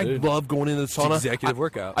 I love going into the sauna. Executive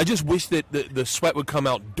workout. I just wish that the sweat would come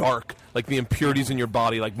out dark, like the impurities in your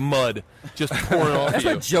body, like mud, just pouring off That's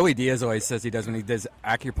you. what Joey Diaz always says he does when he does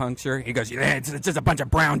acupuncture. He goes, yeah, it's just a bunch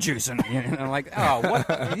of brown juice. And I'm like, oh, what?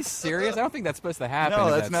 Are you serious? I don't think that's supposed to happen.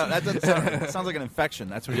 No, that's not. That doesn't sound. It sounds like an infection.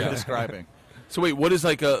 That's what you're describing. So wait, what is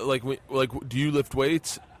like do you lift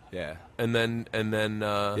weights? Yeah. And then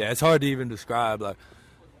Yeah, it's hard to even describe. Like,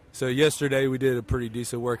 so yesterday we did a pretty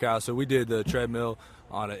decent workout. So we did the treadmill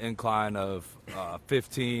on an incline of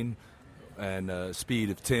 15 and a speed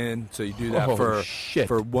of 10. So you do that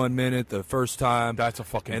for 1 minute the first time. That's a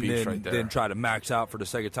fucking beast right there. Then try to max out for the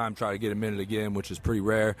second time. Try to get a minute again, which is pretty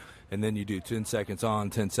rare. And then you do 10 seconds on,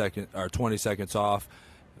 20 seconds off.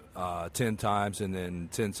 10 times, and then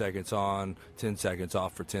 10 seconds on, 10 seconds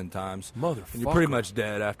off for 10 times. Motherfucker. And you're pretty much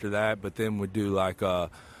dead after that, but then we do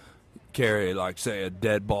carry, like, say, a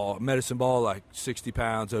dead ball, medicine ball, like 60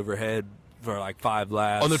 pounds overhead for like 5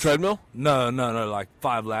 laps. On the treadmill? No, like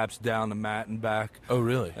 5 laps down the mat and back. Oh,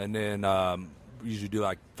 really? And then usually do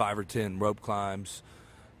like 5 or 10 rope climbs,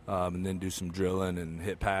 and then do some drilling and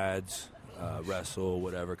hit pads, wrestle,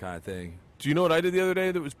 whatever kind of thing. Do you know what I did the other day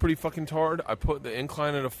that was pretty fucking hard? I put the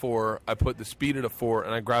incline at a 4, I put the speed at a 4,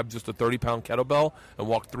 and I grabbed just a 30-pound kettlebell and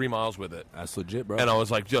walked 3 miles with it. That's legit, bro. And I was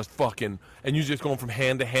like, just fucking, and you just going from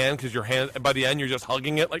hand to hand because your hand, by the end you're just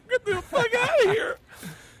hugging it like, get the fuck out of here.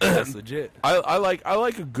 That's legit. I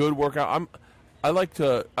like a good workout. I like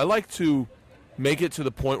to make it to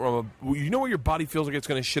the point where you know where your body feels like it's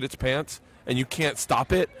going to shit its pants and you can't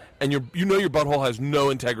stop it, and your butthole has no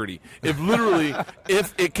integrity.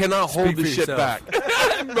 If it cannot hold the shit back,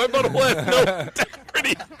 my butthole has no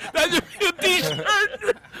integrity. That should be a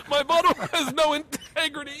T-shirt. My butthole has no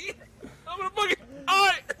integrity. I'm gonna fucking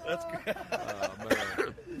die. That's great. Oh,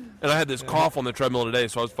 man. And I had this cough on the treadmill today,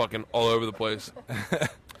 so I was fucking all over the place.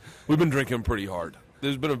 We've been drinking pretty hard.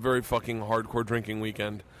 There's been a very fucking hardcore drinking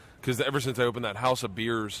weekend because ever since I opened that house of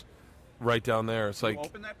beers right down there, it's like. You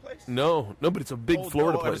opened that place? No, but it's a big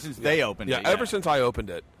Florida place. Ever since they opened it. Yeah, ever since I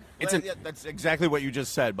opened it. That's exactly what you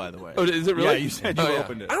just said, by the way. Oh, is it really? Yeah, you said you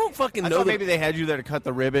opened it. I don't fucking know. I thought maybe they had you there to cut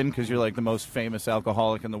the ribbon because you're like the most famous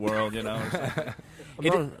alcoholic in the world, you know?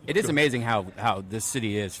 It is amazing how this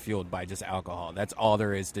city is fueled by just alcohol. That's all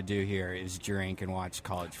there is to do here is drink and watch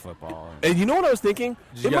college football. And you know what I was thinking?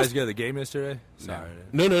 Did you guys go to the game yesterday? Sorry.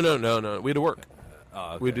 No. We had to work.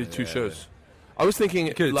 Okay. We did 2 shows. I was thinking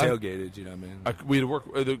You could have tailgated, you know what I mean? we had to work.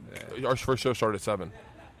 Our first show started at 7.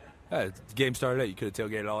 Yeah, the game started at you could have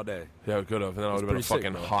tailgated all day. Yeah, we could have. And then I would have been a pretty sick,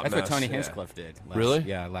 fucking bro. hot That's mess. what Tony Hinchcliffe did. Really?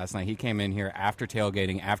 Yeah, last night. He came in here after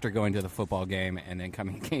tailgating, after going to the football game, and then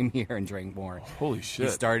came here and drank more. Holy shit.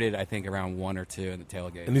 He started, I think, around 1 or 2 in the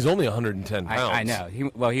tailgate. And he's only 110 pounds. I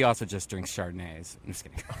know. He also just drinks Chardonnays. I'm just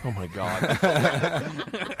kidding. Oh, my God.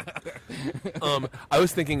 I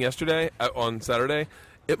was thinking yesterday, on Saturday,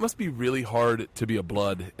 it must be really hard to be a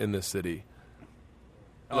blood in this city.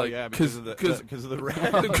 Oh, yeah, because of the red. Because of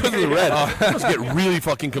the red. It must get really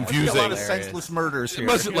fucking confusing. A lot of senseless murders here. It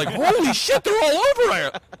must like, holy shit, they're all over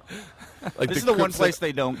here. Like This is the one place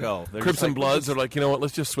they don't go. They're Crips just and Bloods are like, you know what,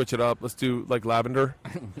 let's just switch it up. Let's do, like, lavender.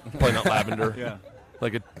 Probably not lavender. Yeah.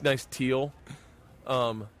 Like a nice teal.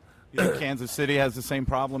 You think Kansas City has the same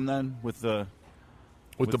problem then with the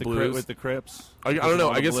Blues? with the Crips? I don't know.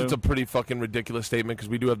 All the I guess blue? it's a pretty fucking ridiculous statement because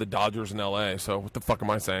we do have the Dodgers in L.A., so what the fuck am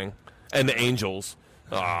I saying? And the Angels.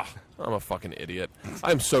 I'm a fucking idiot.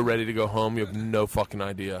 I'm so ready to go home. You have no fucking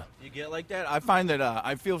idea. You get like that? I find that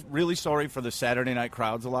I feel really sorry for the Saturday night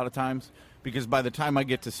crowds a lot of times because by the time I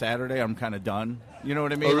get to Saturday, I'm kind of done. You know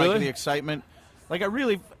what I mean? Oh, really? Like the excitement. Like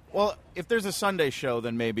well, if there's a Sunday show,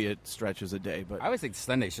 then maybe it stretches a day. But I always think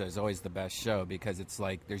Sunday show is always the best show because it's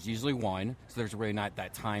like there's usually one, so there's really not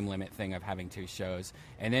that time limit thing of having 2 shows,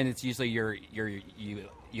 and then it's usually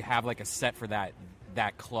you have like a set for that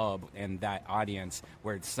club and that audience,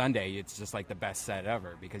 where it's Sunday, it's just like the best set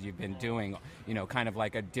ever because you've been doing, kind of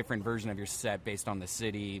like a different version of your set based on the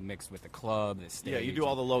city mixed with the club, the stage. yeah, you do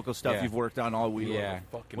all the local stuff Yeah. you've worked on all week. Yeah.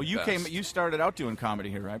 Well, you started out doing comedy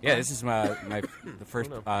here, right? Yeah, this is the first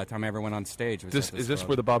time I ever went on stage. Was Is this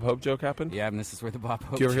where the Bob Hope joke happened? Yeah, and this is where the Bob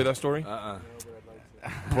Hope. Do you ever hear that story?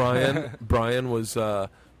 Brian was.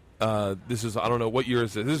 This is, I don't know, what year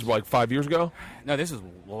is this? This is like 5 years ago? No, this is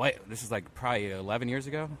like probably 11 years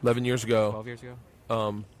ago. 11 years ago. 12 years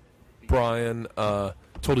ago. Brian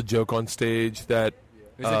told a joke on stage that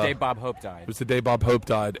It was the day Bob Hope died. It was the day Bob Hope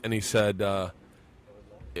died, and he said, "You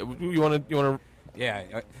want to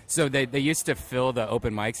Yeah, so they used to fill the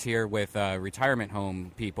open mics here with retirement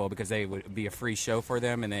home people because they would be a free show for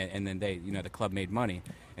them, and then they the club made money.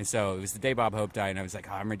 And so it was the day Bob Hope died, and I was like,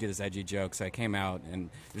 I'm gonna do this edgy joke. So I came out, and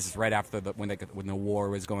this is right after when the war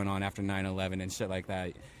was going on after 9/11 and shit like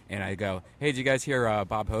that. And I go, hey, did you guys hear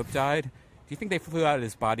Bob Hope died? Do you think they flew out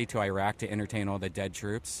his body to Iraq to entertain all the dead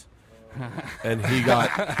troops? And he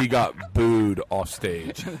got booed off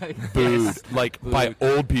stage, booed by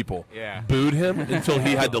old people. Yeah. Booed him until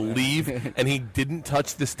he had to leave, and he didn't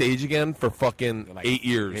touch the stage again for fucking 8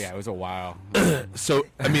 years. Yeah, it was a while. So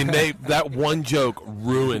I mean, that one joke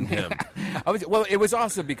ruined him. It was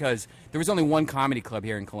also because there was only one comedy club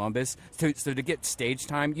here in Columbus, so to get stage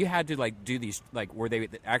time, you had to do these where they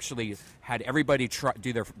actually had everybody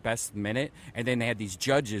do their best minute, and then they had these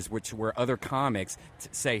judges, which were other comics, to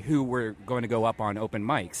say who were going to go up on open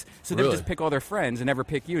mics. So they would just pick all their friends and never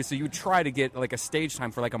pick you. So you would try to get a stage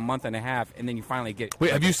time for a month and a half, and then you finally get.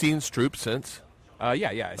 Wait, have you seen Stroop since?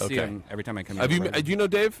 Yeah, I see him every time I come. Do you know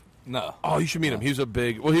Dave? No. Oh, you should meet him. He's a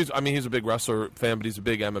big. Well, he's a big wrestler fan, but he's a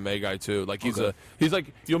big MMA guy too. He's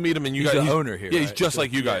like you'll meet him and you he's guys. The owner here. Yeah, right? he's just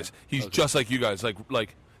like you guys. He's just like you guys.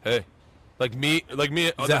 Hey. Like me, the that three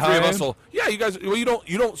how of I us am? will. Yeah, you guys. Well, you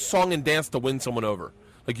don't song and dance to win someone over.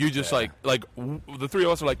 You just the three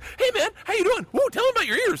of us are like, hey man, how you doing? Woo, tell him about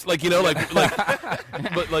your ears. But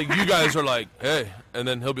you guys are like, hey, and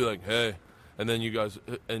then he'll be like, hey, and then you guys,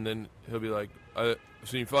 and then he'll be like, I've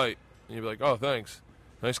seen you fight, and you'll be like, oh, thanks,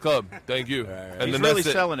 nice club, thank you. Right. And He's then really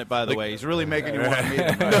that's selling it, by the way. He's really making you want to meet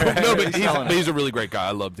him. no, but he's a really great guy.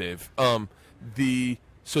 I love Dave.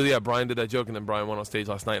 So yeah, Brian did that joke, and then Brian went on stage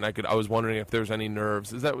last night, and I was wondering if there's any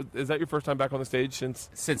nerves. Is that your first time back on the stage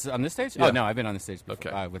since on this stage? Yeah. Oh no, I've been on the stage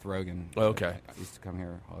before, Okay. with Rogan. Oh, okay. I used to come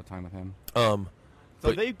here all the time with him.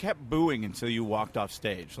 So they kept booing until you walked off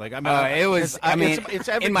stage. It was. It's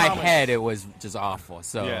every in my comic. head, it was just awful.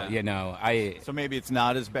 So Yeah. So maybe it's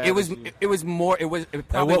not as bad. It was. as you- It was more. It was. It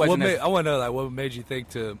probably what wasn't. made, I want to know what made you think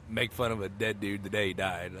to make fun of a dead dude the day he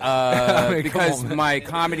died? Because my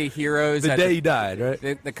comedy heroes. The day he died,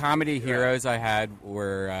 right? The comedy heroes I had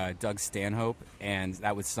were Doug Stanhope, and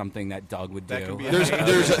that was something that Doug would That do. could be a-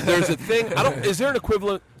 there's a thing. Is there an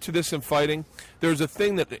equivalent to this in fighting? There's a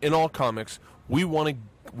thing that in all comics we want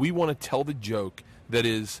to tell the joke that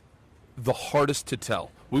is the hardest to tell.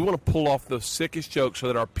 We want to pull off the sickest joke so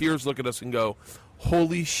that our peers look at us and go,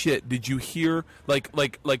 "Holy shit! Did you hear?" Like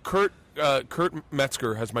Kurt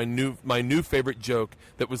Metzger has my new favorite joke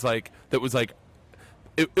that was like.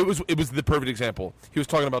 It was the perfect example. He was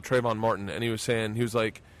talking about Trayvon Martin, and he was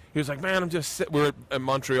like, man, I'm just we're at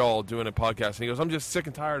Montreal doing a podcast, and he goes, I'm just sick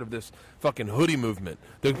and tired of this fucking hoodie movement.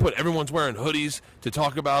 Everyone's wearing hoodies to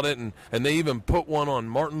talk about it, and they even put one on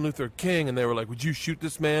Martin Luther King, and they were like, would you shoot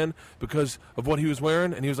this man because of what he was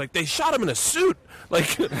wearing? And he was like, they shot him in a suit.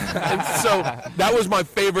 And so that was my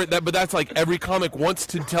favorite. But that's like every comic wants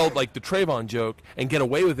to tell the Trayvon joke and get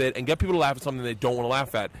away with it and get people to laugh at something they don't want to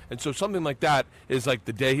laugh at. And so something like that is like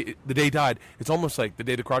the day he died. It's almost like the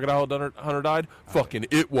day the crocodile hunter died. Fucking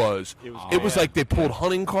it was like they pulled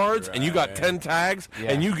hunting cards and you got 10 tags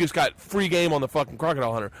and you just got free game on the fucking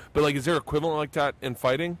crocodile hunter. But is there equivalent like that in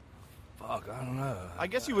fighting? Fuck, I don't know. I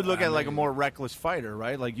guess you would look at a more reckless fighter,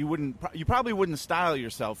 right? You probably wouldn't style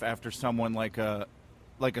yourself after someone like a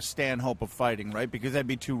Stanhope of fighting, right? Because that'd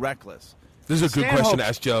be too reckless. This is a good question to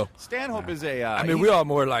ask Joe. Stanhope is a. we all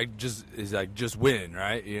more just win,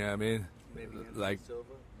 right? You know what I mean? Like Silva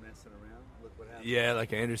messing around. Look what happened. Yeah,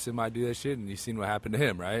 like Anderson might do that shit, and you've seen what happened to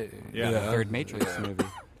him, right? Yeah. The third Matrix movie.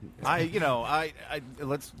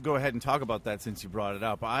 Let's go ahead and talk about that since you brought it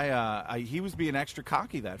up. He was being extra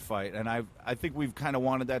cocky that fight, and I think we've kind of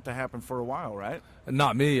wanted that to happen for a while, right?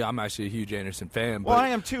 Not me. I'm actually a huge Anderson fan. Well, I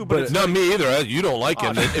am too, but it's not me either. You don't like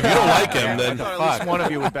him. If you don't like him, then I thought at least one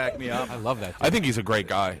of you would back me up. I love that. I think he's a great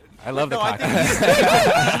guy. I love the I cocky. think he's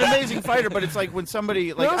an amazing fighter, but it's like when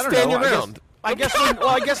somebody I don't stand know. your ground. I guess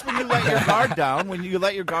when you let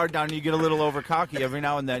your guard down, and you get a little over cocky every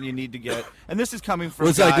now and then, you need to get. And this is coming from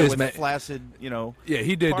a guy with flaccid, Yeah,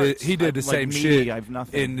 he did. parts. He did the Like same me, shit I've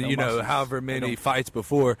nothing, in no muscles. however I many don't- fights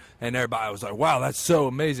before, and everybody was like, "Wow, that's so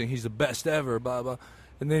amazing. He's the best ever." Blah blah.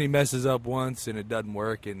 And then he messes up once, and it doesn't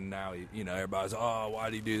work, and now everybody's, "Oh,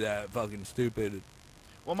 why did he do that? Fucking stupid."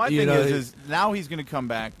 Well, my thing is now he's going to come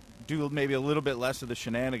back, do maybe a little bit less of the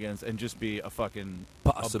shenanigans, and just be a fucking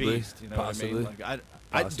Possibly. a beast. You know Possibly. what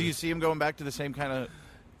I mean? Do you see him going back to the same kind of?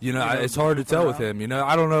 It's hard to tell with him.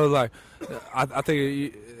 I don't know. I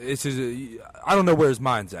think it's just. I don't know where his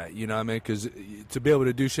mind's at. You know what I mean? Because to be able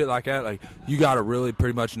to do shit like that, you got to really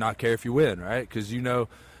pretty much not care if you win, right? Because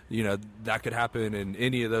that could happen in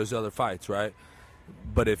any of those other fights, right?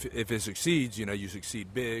 But if it succeeds, you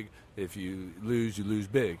succeed big. If you lose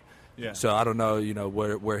big. Yeah. So I don't know,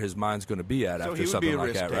 where his mind's going to be at after something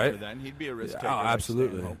like that, right? Then he'd be a risk taker. Oh,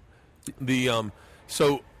 absolutely.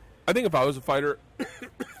 So I think if I was a fighter,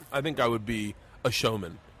 I think I would be a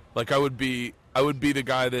showman. Like I would be the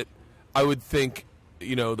guy that I would think,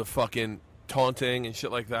 the fucking taunting and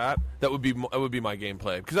shit like that. That would be my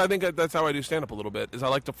gameplay, because I think that's how I do stand up a little bit. Is I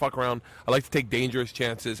like to fuck around. I like to take dangerous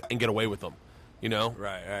chances and get away with them.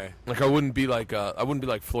 Right. Like I wouldn't be like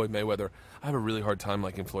Floyd Mayweather. I have a really hard time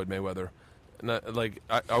liking Floyd Mayweather. And I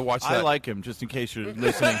watch that. I like him, just in case you're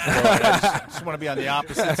listening. I just want to be on the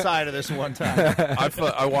opposite side of this one time.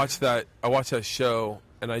 I watch that show,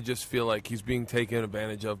 and I just feel like he's being taken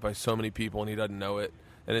advantage of by so many people, and he doesn't know it.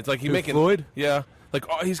 And it's like Floyd? Yeah. Like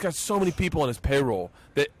he's got so many people on his payroll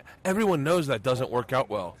that everyone knows that doesn't work out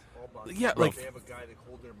well. Yeah, like they have a guy that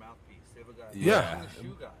holds their mouthpiece. They have a guy. Yeah. A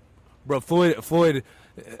shoe guy. Bro, Floyd,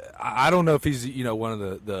 I don't know if he's one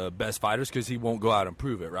of the best fighters, because he won't go out and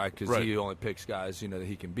prove it, right? Because he only picks guys that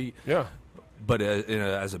he can beat. Yeah. But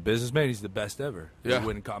as a businessman, he's the best ever. Yeah.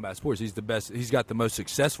 In combat sports, he's the best. He's got the most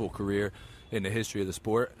successful career in the history of the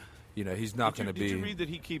sport. He's not going to be. Did you read that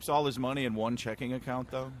he keeps all his money in one checking account,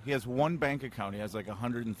 though? He has one bank account. He has like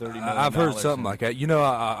 $130 million. I've heard something like that.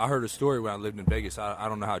 I heard a story when I lived in Vegas. I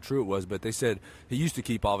don't know how true it was, but they said he used to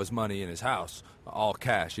keep all of his money in his house, all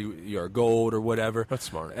cash, or gold or whatever. That's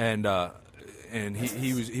smart. And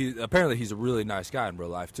he apparently he's a really nice guy in real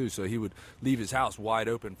life too. So he would leave his house wide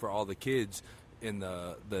open for all the kids in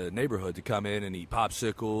the neighborhood to come in and eat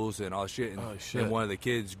popsicles and all shit. And one of the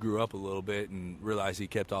kids grew up a little bit and realized he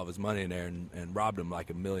kept all of his money in there and robbed him like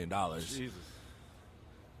 $1 million. Jesus.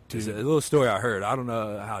 It's a little story I heard. I don't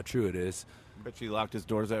know how true it is. I bet you he locked his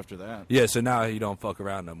doors after that. Yeah, so now he don't fuck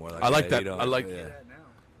around no more. I like that. I like. Yeah.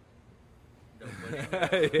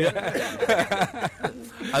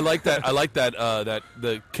 I like that. That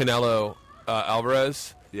the Canelo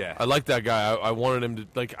Alvarez. Yeah, I like that guy. I wanted him to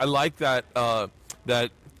like. I like that rough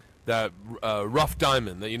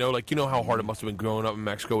diamond. That how hard it must have been growing up in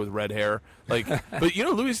Mexico with red hair. Like, but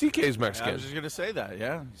Louis C.K. is Mexican. I was just gonna say that.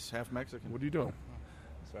 Yeah, he's half Mexican. What are you doing?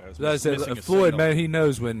 Sorry, I was missing a Floyd, signal. man, he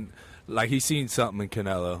knows when, he's seen something in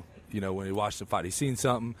Canelo. When he watched the fight, he's seen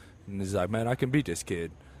something, and he's like, man, I can beat this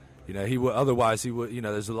kid. He would. Otherwise, he would.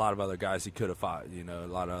 There's a lot of other guys he could have fought. A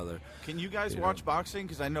lot of other. Can you guys watch boxing?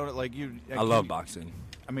 Because I know that you. I love boxing.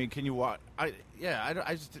 I mean, can you watch? I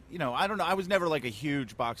just I don't know. I was never like a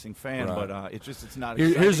huge boxing fan, Right. but it's not.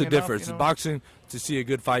 Here's the exciting difference. enough, Boxing, to see a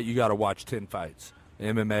good fight, you got to watch 10 fights.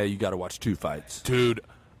 MMA, you got to watch 2 fights. Dude,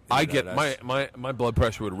 I get my blood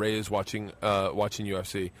pressure would raise watching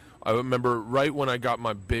UFC. I remember right when I got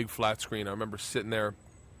my big flat screen. I remember sitting there,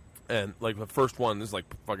 and like the first one, this is like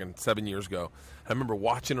fucking 7 years ago. I remember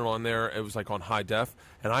watching it on there. It was like on high def,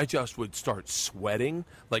 and I just would start sweating.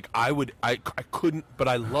 Like I couldn't, but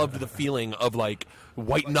I loved the feeling of like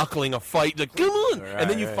white knuckling a fight. Like come on, and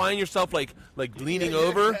then you find yourself like leaning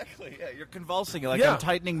over. Exactly. Yeah, you're convulsing. Like Yeah. I'm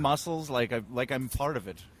tightening muscles. Like I'm part of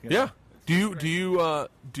it. Yeah. Do you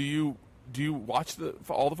watch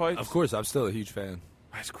all the fights? Of course, I'm still a huge fan.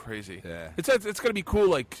 That's crazy. Yeah. It's gonna be cool,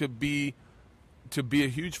 like to be a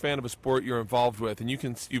huge fan of a sport you're involved with, and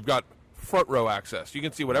you've got front row access. You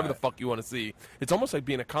can see whatever the fuck you want to see. It's almost like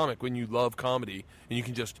being a comic when you love comedy, and you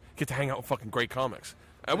can just get to hang out with fucking great comics.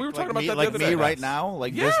 We were talking about that the other day. right now,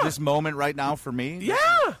 like this moment right now for me.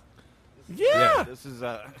 Yeah. This is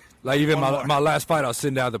Like even One my last fight, I was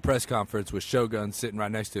sitting down at the press conference with Shogun sitting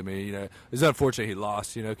right next to me. It's unfortunate he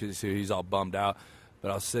lost, because he's all bummed out.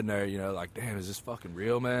 But I was sitting there, like, damn, is this fucking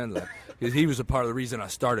real, man? Like, 'cause he was a part of the reason I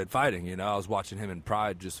started fighting. I was watching him in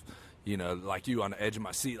Pride, just, like you on the edge of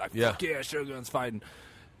my seat, like, fuck yeah, Shogun's fighting.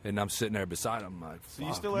 And I'm sitting there beside him, like, so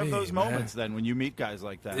you still have those moments then when you meet guys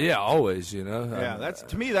like that. Yeah, always, Yeah, that's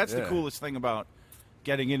to me that's the coolest thing about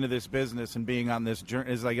getting into this business and being on this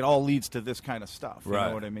journey is like it all leads to this kind of stuff. You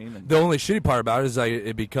know what I mean? And the only shitty part about it is like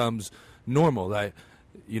it becomes normal. Like,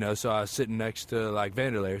 so I was sitting next to like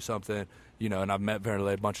Vanderlei or something, and I've met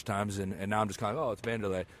Vanderlei a bunch of times, and now I'm just kind of, oh, it's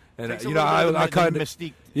Vanderlei. And I kind of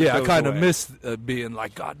mystique. I kind of miss being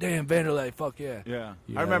like, God damn, Vanderlei, fuck yeah. Yeah,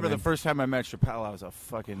 You I know remember what I the first time I met Chappelle, I was a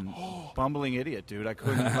fucking bumbling idiot, dude. I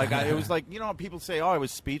couldn't it was like how people say, oh, I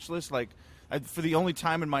was speechless. Like for the only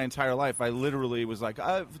time in my entire life, I literally was like,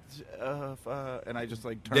 and I just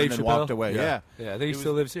like turned Dave and Chappelle? walked away. Yeah, I think he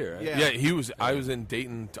still lives here, right? Yeah. Yeah, I was in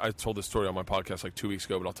Dayton. I told this story on my podcast like 2 weeks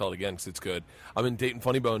ago, but I'll tell it again because it's good. I'm in Dayton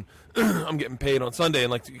Funny Bone. I'm getting paid on Sunday,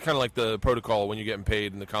 and like kind of like the protocol when you're getting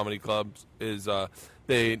paid in the comedy clubs is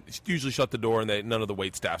they usually shut the door and none of the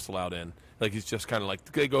wait staff's allowed in. Like it's just kind of like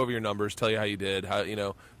they go over your numbers, tell you how you did, how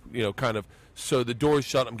kind of. So the door's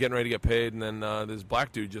shut. I'm getting ready to get paid, and then this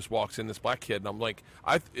black dude just walks in. This black kid, and I'm like,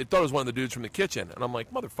 I thought it was one of the dudes from the kitchen, and I'm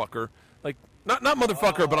like, motherfucker, like not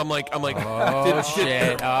motherfucker, but I'm like, oh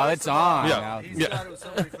shit, oh it's on. Yeah, He thought it was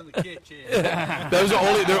somebody from the kitchen. That was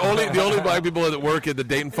the only black people that work at the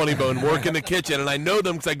Dayton Funny Bone work in the kitchen, and I know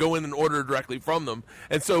them because I go in and order directly from them.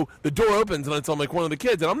 And so the door opens, and it's on like one of the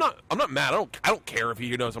kids, and I'm not mad. I don't care if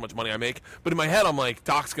he knows how much money I make, but in my head I'm like,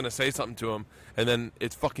 Doc's gonna say something to him, and then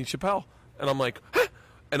it's fucking Chappelle. And I'm like, huh?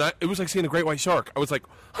 And it was like seeing a great white shark. I was like,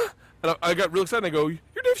 huh? And I got real excited. And I go,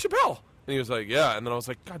 "You're Dave Chappelle." And he was like, "Yeah." And then I was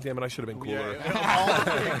like, "God damn it, I should have been cooler."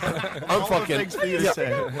 I'm fucking.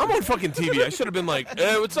 I'm on fucking TV. I should have been like,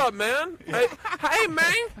 "Hey, what's up, man? Hey,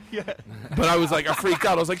 man." Yeah. But I was like, I freaked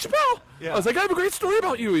out. I was like, "Chappelle." Yeah. I was like, "I have a great story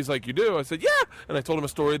about you." He's like, "You do?" I said, "Yeah." And I told him a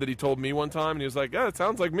story that he told me one time, and he was like, "Yeah, it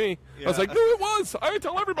sounds like me." Yeah. I was like, "No, it was. I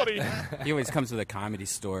tell everybody." He always comes to the Comedy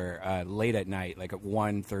Store late at night, like at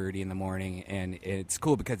 1:30 in the morning, and it's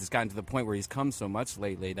cool because it's gotten to the point where he's come so much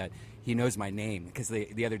lately that he knows my name. Because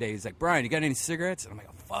the other day he's like, "Brian, you got any cigarettes?" And I'm like,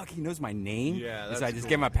 "Oh fuck, he knows my name." Yeah, so I that's just cool.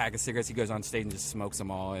 give him a pack of cigarettes. He goes on stage and just smokes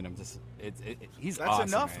them all, and I'm just, he's That's awesome,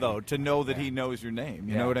 enough, man. though, to know that he knows your name.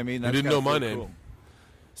 You Yeah. know what I mean? He That's didn't gotta know my feel name. cool.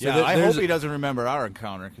 So Yeah, I hope he doesn't remember our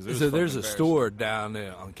encounter. Cause So there's a store down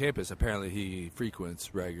on campus. Apparently, he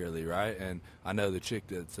frequents regularly, right? And I know the chick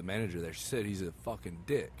that's the manager there. She said he's a fucking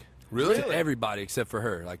dick. Really? To everybody except for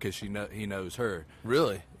her, like, cause he knows her.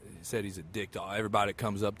 Really? He said he's a dick to everybody that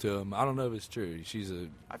comes up to him. I don't know if it's true. She's a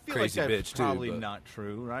I feel crazy like that's bitch probably too. But not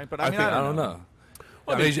true, right? But I mean, don't know.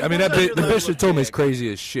 Well, I mean, depends that on your the level bitch of that told me is dick.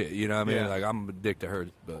 crazy as shit. You know what I mean? Yeah. Like, I'm a dick to her,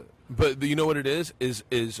 but But you know what it is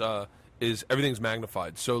everything's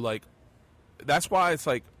magnified. So like, that's why it's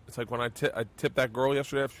like when I tipped that girl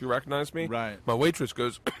yesterday after she recognized me. Right. My waitress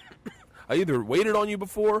goes, "I either waited on you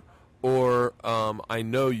before or I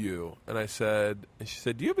know you." And she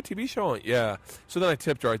said, "Do you have a TV show on?" "Yeah." So then I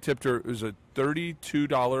tipped her. It was a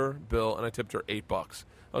 $32 bill, and I tipped her $8.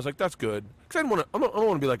 I was like, "That's good," because I don't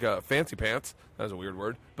want to be like a fancy pants. That was a weird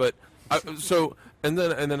word, but. And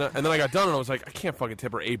then I got done and I was like, I can't fucking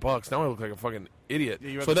tip her $8. Now I look like a fucking idiot. Yeah,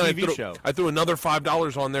 you have so a then TV show. I threw another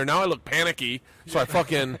 $5 on there. Now I look panicky. So I'm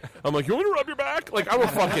like, "You want me to rub your back?" Like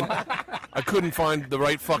I couldn't find the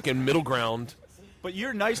right fucking middle ground. But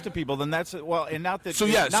you're nice to people, then that's well, and not that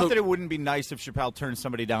that it wouldn't be nice if Chappelle turned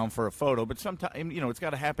somebody down for a photo, but sometimes it's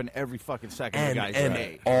got to happen every fucking second. The guy's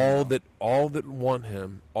day. all that want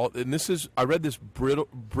him, and this is I read this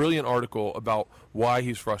brilliant article about why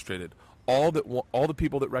he's frustrated. All the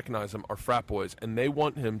people that recognize him are frat boys, and they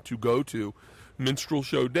want him to go to Minstrel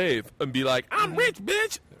Show Dave and be like, "I'm rich,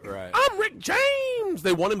 bitch. Right. I'm Rick James."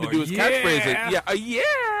 They want him to do his catchphrase.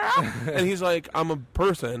 Yeah. And he's like, "I'm a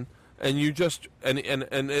person." And you just and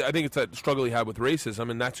I think it's that struggle he had with racism,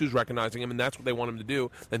 and that's who's recognizing him, and that's what they want him to do.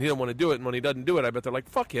 And he don't want to do it, and when he doesn't do it, I bet they're like,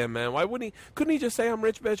 "Fuck him, man! Why wouldn't he? Couldn't he just say I'm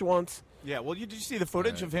rich, bitch once?" Yeah. Well, did you see the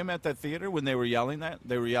footage of him at that theater when they were yelling that?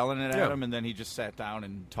 They were yelling it at him, and then he just sat down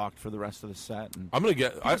and talked for the rest of the set. And I'm gonna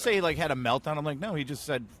get. I say he had a meltdown. I'm like, no, he just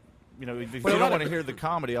said, if you don't want to hear the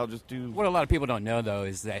comedy, I'll just do. What a lot of people don't know, though,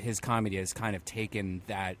 is that his comedy has kind of taken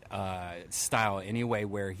that style anyway,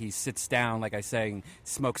 where he sits down, like I say,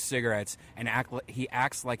 smokes cigarettes, and he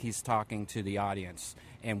acts like he's talking to the audience.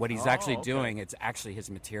 And what he's actually doing, it's actually his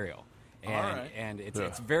material. And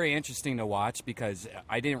it's very interesting to watch because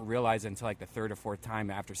I didn't realize until like the third or fourth time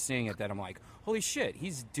after seeing it that I'm like, holy shit,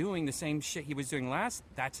 he's doing the same shit he was doing last.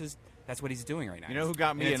 That's what he's doing right now. You know who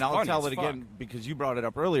got me, and I'll tell it again because you brought it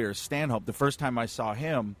up earlier, Stanhope. The first time I saw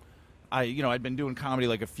him, I'd been doing comedy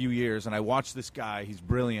like a few years, and I watched this guy. He's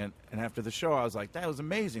brilliant. And after the show, I was like, that was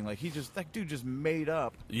amazing. Like, that dude just made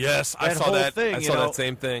up. Yes, I saw whole that. thing, I saw that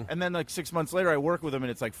same thing. And then like 6 months later, I work with him,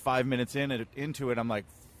 and it's like 5 minutes into it. I'm like,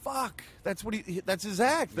 fuck, that's his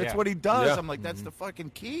act. That's what he does. Yeah. I'm like, that's the fucking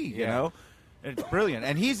key, you know? And it's brilliant.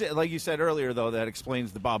 And he's, like you said earlier, though, that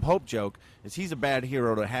explains the Bob Hope joke, is he's a bad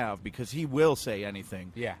hero to have because he will say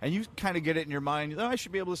anything. Yeah. And you kind of get it in your mind, I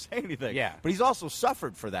should be able to say anything. Yeah. But he's also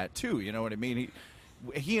suffered for that, too. You know what I mean?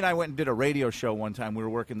 He and I went and did a radio show one time. We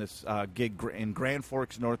were working this gig in Grand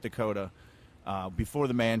Forks, North Dakota, before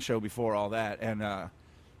the Man Show, before all that. And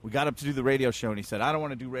we got up to do the radio show, and he said, I don't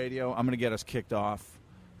want to do radio. I'm going to get us kicked off,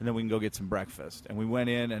 and then we can go get some breakfast. And we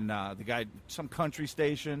went in, and the guy, some country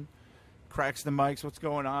station, cracks the mics, what's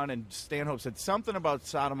going on? And Stanhope said something about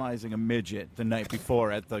sodomizing a midget the night before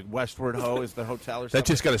at the Westward Ho is the hotel or something. That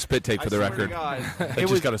just got a spit take for the record. God, That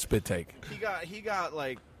just got a spit take. He got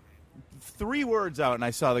like 3 words out, and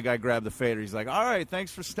I saw the guy grab the fader. He's like, all right,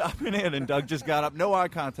 thanks for stopping in. And Doug just got up, no eye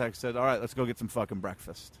contact, said, all right, let's go get some fucking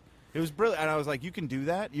breakfast. It was brilliant. And I was like, you can do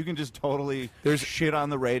that? You can just totally shit on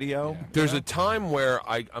the radio? Yeah. There's a time where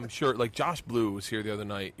I'm sure, like Josh Blue was here the other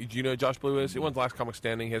night. Do you know who Josh Blue is? He won the last comic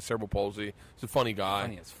standing. He has cerebral palsy. He's a funny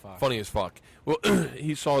guy. Funny as fuck. Well,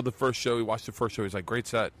 he saw the first show. He watched the first show. He's like, great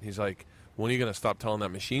set. He's like, when are you going to stop telling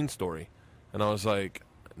that machine story? And I was like,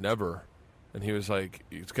 never. And he was like,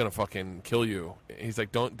 it's going to fucking kill you. He's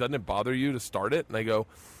like, doesn't it bother you to start it? And I go,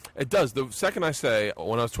 it does. The second I say,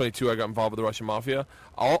 when I was 22, I got involved with the Russian Mafia,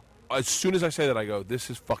 as soon as I say that, I go, this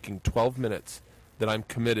is fucking 12 minutes that I'm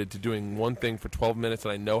committed to doing one thing for 12 minutes,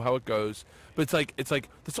 and I know how it goes. But it's like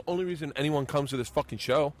that's the only reason anyone comes to this fucking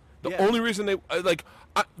show. The only reason they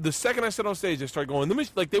the second I sit on stage, they start going.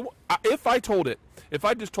 If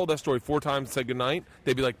I just told that story 4 times and said goodnight,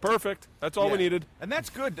 they'd be like, perfect. That's all we needed. And that's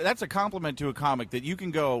good. That's a compliment to a comic that you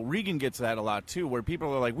can go. Regan gets that a lot too, where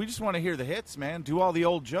people are like, we just want to hear the hits, man. Do all the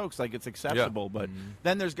old jokes, like it's acceptable. But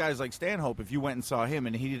then there's guys like Stanhope. If you went and saw him,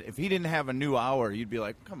 and if he didn't have a new hour, you'd be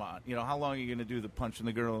like, come on, how long are you going to do the punching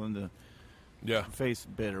the girl in the face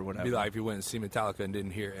bit or whatever? It'd be like if you went and see Metallica and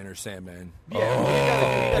didn't hear Enter Sandman. You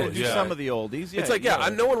gotta do some of the oldies. It's like,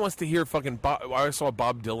 no one wants to hear fucking I saw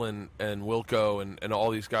Bob Dylan and Wilco and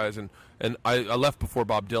all these guys, and I left before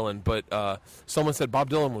Bob Dylan, but someone said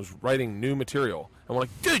Bob Dylan was writing new material. And we're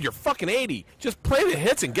like, dude, you're fucking 80. Just play the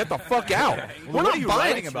hits and get the fuck out. What are you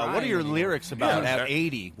writing about? What are your lyrics about at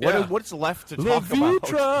 80? What's left to talk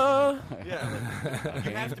about?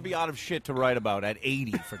 You have to be out of shit to write about at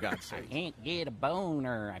 80, for God's sake. I can't get a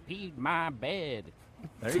boner. I peed my bed.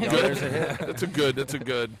 There you go. There's a hit. That's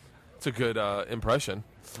a good impression.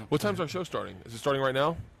 What time's our show starting? Is it starting right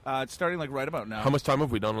now? It's starting like right about now. How much time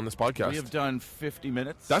have we done on this podcast? We have done 50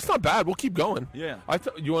 minutes. That's not bad. We'll keep going. Yeah.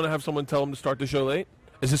 You want to have someone tell them to start the show late?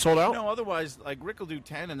 Is it sold out? No, otherwise, like Rick will do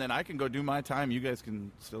 10, and then I can go do my time. You guys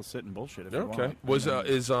can still sit and bullshit if you want.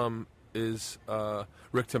 Is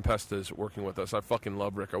Rick Tempesta working with us? I fucking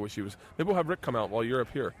love Rick. I wish he was. Maybe we'll have Rick come out while you're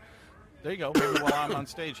up here. There you go. Maybe while I'm on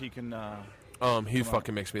stage, he can. He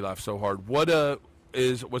fucking makes me laugh so hard. What's the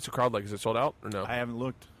crowd like? Is it sold out or no? I haven't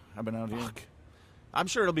looked. I've been out here. I'm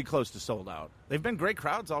sure it'll be close to sold out. They've been great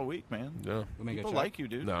crowds all week, man. Yeah. People like you,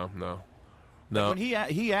 dude. No. When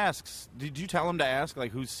he asks, did you tell him to ask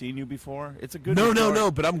like who's seen you before? It's a good. No.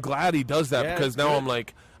 But I'm glad he does that because now I'm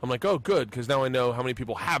like, oh, good, because now I know how many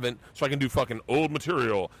people haven't, so I can do fucking old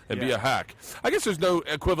material and be a hack. I guess there's no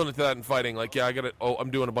equivalent to that in fighting. Like, I got it. Oh, I'm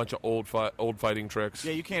doing a bunch of old fighting tricks.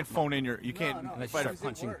 Yeah, you can't phone in your. You can't fight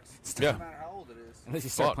punching. No matter how old it is. Unless you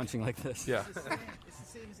start punching like this. Yeah. It's the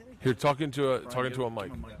same as anything. Here, talking to a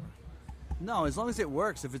mic. No, as long as it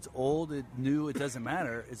works. If it's old, new, it doesn't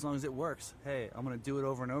matter. As long as it works. Hey, I'm going to do it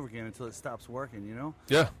over and over again until it stops working,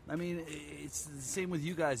 Yeah. I mean, it's the same with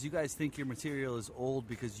you guys. You guys think your material is old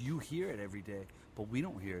because you hear it every day, but we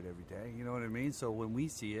don't hear it every day. You know what I mean? So when we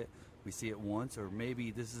see it once, or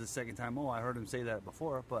maybe this is the second time. Oh, I heard him say that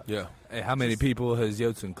before, but yeah. Hey, how many people has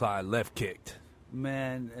Yotzen Clyde left kicked?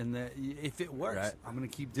 Man, and if it works, right. I'm going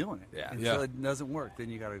to keep doing it. Yeah. Until it doesn't work, then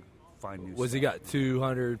you got to find new stuff. He got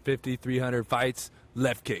 250, 300 fights,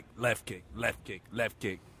 left kick. And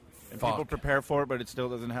people prepare for it, but it still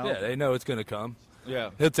doesn't help. Yeah, they know it's going to come. Yeah.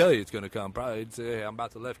 He'll tell you it's going to come. Probably he'd say, hey, I'm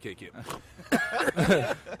about to left kick you.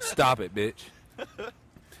 Stop it, bitch.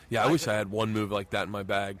 Yeah, I wish I had one move like that in my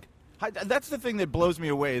bag. That's the thing that blows me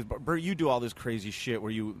away is, Bert, you do all this crazy shit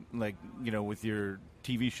where you, like, with your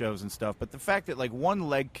TV shows and stuff, but the fact that, like, one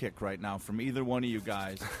leg kick right now from either one of you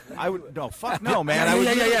guys, I would, no, fuck no, man.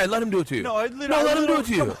 Yeah, let him do it to you. No, let him do it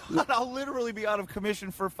to you. I'll literally be out of commission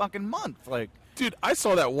for a fucking month. Like, dude, I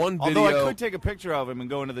saw that one video. Although I could take a picture of him and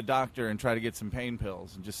go into the doctor and try to get some pain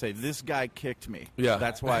pills and just say, this guy kicked me. Yeah.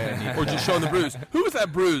 That's why I need Or just showing the bruise. Who was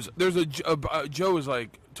that bruise? There's Joe was,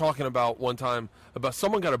 like, talking about one time about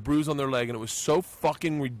someone got a bruise on their leg, and it was so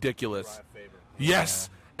fucking ridiculous. Yes.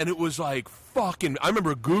 Yeah. And it was like fucking. I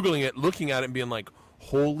remember Googling it, looking at it, and being like,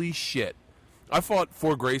 "Holy shit!" I fought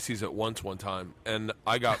 4 Gracies at once one time, and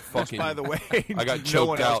I got fucking. By the way, I got choked no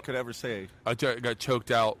one out. Else could ever say. I got choked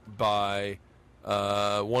out by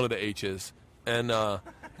one of the H's, and or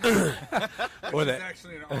that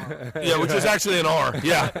actually an R. Yeah, which is actually an R.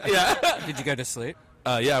 Yeah. Did you go to sleep?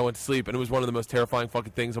 Yeah, I went to sleep, and it was one of the most terrifying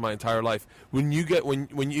fucking things in my entire life. When you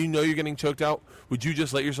know you're getting choked out, would you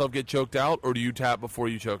just let yourself get choked out, or do you tap before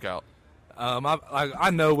you choke out? I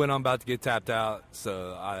know when I'm about to get tapped out,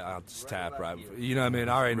 so I'll just tap right. You know what I mean?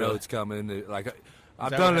 I already know it's coming. Like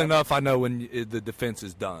I've done it enough. I know when the defense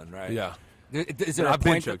is done, right? Yeah. Is there a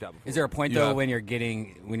point? Is there a point though when you're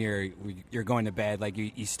going to bed, like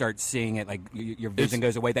you start seeing it, like your vision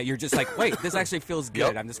goes away, that you're just like, wait, this actually feels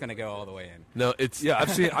good. I'm just gonna go all the way in. No,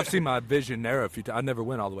 I've seen my vision narrow a few times. I never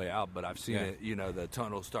went all the way out, but I've seen it. You know, the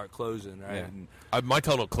tunnel start closing, right? Yeah. And my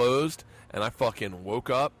tunnel closed, and I fucking woke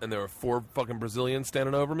up, and there were 4 fucking Brazilians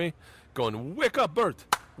standing over me, going, "Wake up, Bert!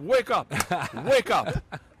 Wake up! Wake up!"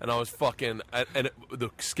 And I was fucking. The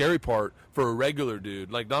scary part for a regular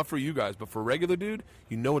dude, like not for you guys, but for a regular dude,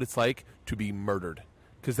 you know what it's like to be murdered,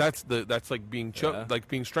 because that's like being like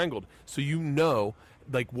being strangled. So you know,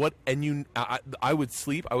 like what, and I would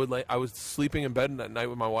sleep. I was sleeping in bed at night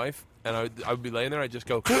with my wife, and I would be laying there. I'd just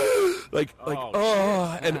go,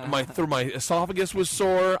 and my esophagus was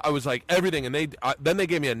sore. I was like everything, and then they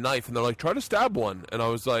gave me a knife, and they're like, try to stab one, and I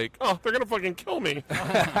was like, oh, they're gonna fucking kill me.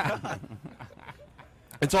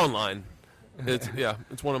 It's online.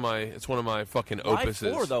 It's one of my fucking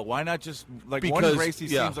opuses. Why 4 though? Why not just like because, one Gracie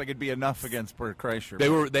seems like it'd be enough against Bert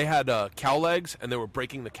Kreischer. They had cow legs, and they were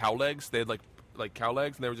breaking the cow legs. They had like cow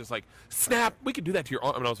legs, and they were just like, snap, we could do that to your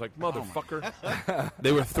arm. And I was like, motherfucker.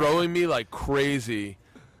 They were throwing me like crazy,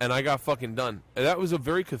 and I got fucking done. And that was a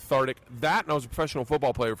very cathartic. That, and I was a professional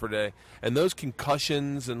football player for a day, and those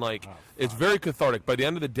concussions and like it's very cathartic. By the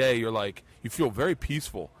end of the day, you're like, you feel very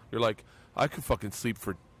peaceful. You're like, I could fucking sleep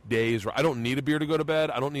for days. I don't need a beer to go to bed.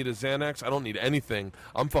 I don't need a Xanax. I don't need anything.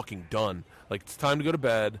 I'm fucking done. Like, it's time to go to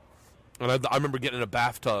bed. And I remember getting in a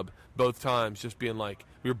bathtub both times, just being like,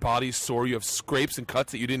 your body's sore. You have scrapes and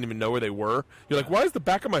cuts that you didn't even know where they were. You're like, why does the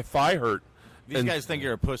back of my thie hurt? These guys think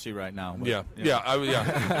you're a pussy right now. But,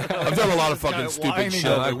 I've done a lot of fucking stupid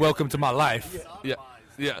shit. Like, welcome to my life. Yeah.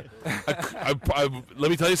 Let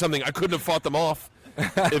me tell you something. I couldn't have fought them off.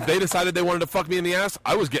 If they decided they wanted to fuck me in the ass,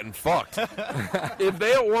 I was getting fucked. If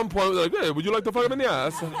they at one point were like, hey, would you like to fuck him in the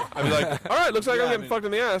ass? I'd be like, all right, looks like I'm getting fucked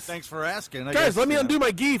in the ass. Thanks for asking. Guys, let me undo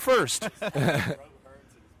my gi first.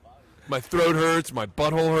 My throat hurts. My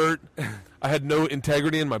butthole hurt. I had no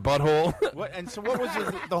integrity in my butthole. And so what was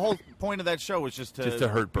the whole point of that show? Was just to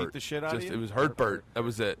hurt Bert. Beat the shit out of you? It was hurt Bert. That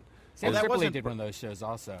was it. Sam Tripoli did one of those shows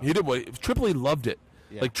also. He did. Tripoli loved it.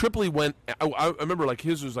 Yeah. Like, Tripoli went, I remember, like,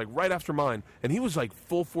 his was, like, right after mine, and he was, like,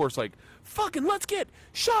 full force, like, fucking let's get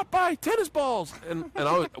shot by tennis balls. And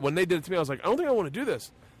I was, when they did it to me, I was like, I don't think I want to do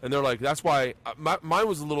this. And they're like, that's why, mine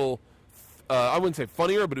was a little, I wouldn't say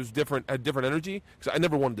funnier, but it was different, had different energy, because I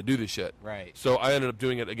never wanted to do this shit. Right. So I ended up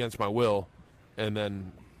doing it against my will, and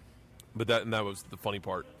then, that was the funny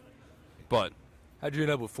part. But. How'd you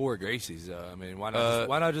end up with 4 Gracies, I mean, why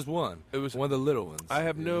not just one? It was one of the little ones. I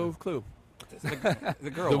have no clue.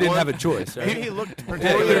 The girl didn't have a choice. Right? He looked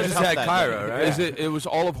particularly just had Cairo, right? It was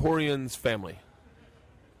all of Horian's family.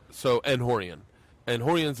 So, and Horian. And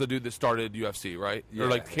Horian's the dude that started UFC, right? Yeah. Or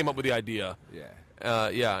like came up with the idea.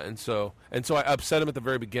 Yeah. And so I upset him at the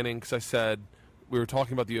very beginning because I said, we were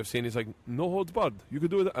talking about the UFC, and he's like, no holds barred. You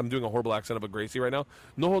could do it. I'm doing a horrible accent of a Gracie right now.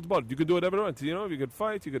 No holds barred. You could do whatever you want. You know, you could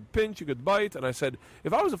fight, you could pinch, you could bite. And I said,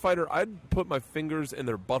 if I was a fighter, I'd put my fingers in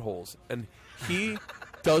their buttholes. And he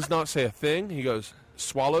does not say a thing. He goes,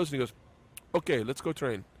 swallows, and he goes, okay, let's go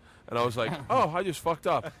train. And I was like, oh, I just fucked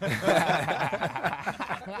up. Well,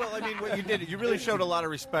 I mean, what you did, you really showed a lot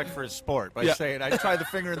of respect for his sport by saying, I tried the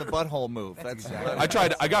finger in the butthole move. That's I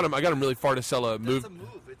got him really far to sell a move. That's a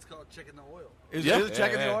move. It's called checking the oil. Is it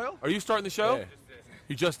checking the oil? Are you starting the show? Yeah.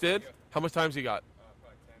 You just did? How much time's he got?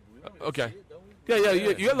 Okay.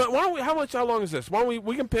 Yeah. Why don't we? How long is this? Why don't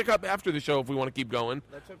we can pick up after the show if we want to keep going.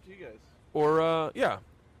 That's up to you guys. Or yeah.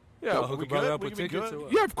 Hook a brother up with tickets.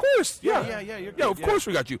 Yeah, of course. Yeah. You're good. Yeah, of course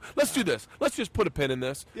we got you. Let's do this. Let's just put a pin in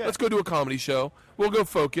this. Yeah. Let's go do a comedy show. We'll go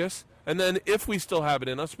focus. And then if we still have it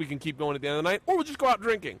in us, we can keep going at the end of the night, or we'll just go out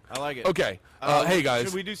drinking. I like it. Okay. Hey, guys.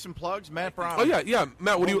 Should we do some plugs? Matt Brown. Oh, yeah.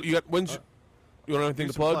 Matt, what do you got? When's... You want anything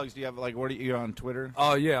to plug? Plugs. Do you have you're on Twitter?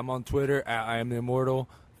 Oh yeah, I'm on Twitter at I Am the Immortal,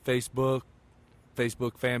 Facebook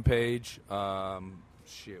fan page.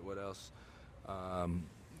 What else? I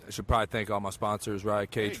should probably thank all my sponsors: Riot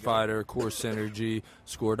Cage Fighter, Core Synergy,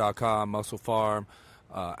 Score.com, Muscle Farm,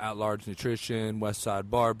 At Large Nutrition, Westside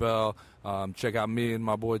Barbell. Check out me and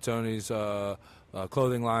my boy Tony's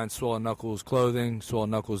clothing line, Swollen Knuckles Clothing,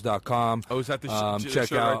 SwollenKnuckles.com. Oh, is that the check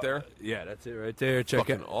shirt out, right there? Yeah, that's it right there. Check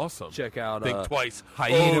fucking awesome. Check out Think Twice.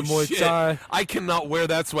 Hyena Muay Thai. I cannot wear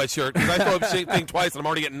that sweatshirt because I throw up Think Twice and I'm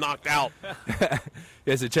already getting knocked out.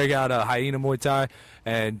 Yeah, so check out Hyena Muay Thai,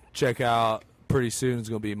 and check out pretty soon it's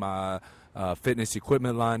going to be my fitness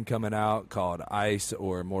equipment line coming out called ICE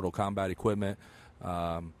or Mortal Kombat Equipment.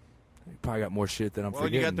 Probably got more shit than I'm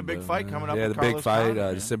forgetting. You got the big fight coming up. Yeah, with the big Carlos fight,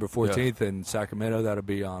 Condit, December 14th in Sacramento. That'll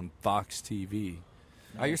be on Fox TV.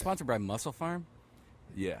 You're sponsored by Muscle Farm?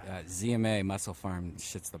 Yeah. ZMA Muscle Farm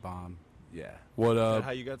shit's the bomb. Yeah. What? Is that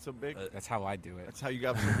how you got so big? That's how I do it. That's how you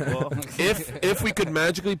got so well. If we could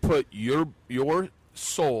magically put your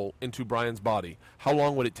soul into Brian's body, how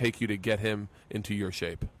long would it take you to get him into your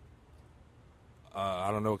shape?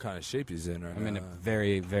 I don't know what kind of shape he's in right now. I'm in a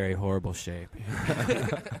very, very horrible shape.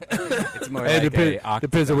 It's more like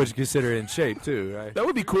depends on what you consider in shape, too, right? That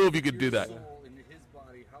would be cool if you could do that. In his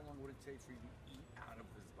body, how long would it take for you to eat out of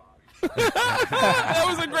his body? That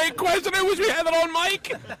was a great question. I wish we had that on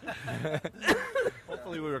mic.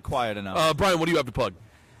 Hopefully we were quiet enough. Brian, what do you have to plug?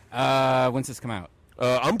 When's this come out?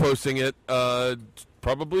 I'm posting it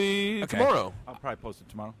probably tomorrow. I'll probably post it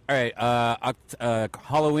tomorrow. All right,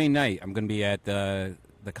 Halloween night, I'm going to be at the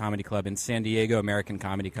Comedy Club in San Diego, American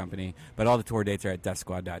Comedy Company, but all the tour dates are at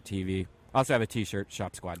DeathSquad.tv. I also have a T-shirt,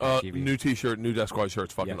 ShopSquad.tv. New T-shirt, new Death Squad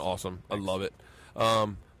shirt's fucking Yes. awesome. Thanks. I love it.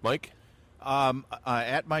 Mike?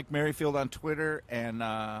 At Mike Merryfield on Twitter, and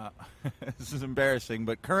this is embarrassing,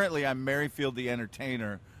 but currently I'm Merryfield the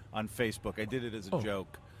Entertainer on Facebook. I did it as a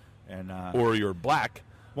joke. And Or you're black.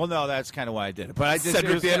 well, no, that's kind of why I did it. But I just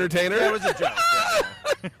Cedric it was the Entertainer? Yeah, it was a joke.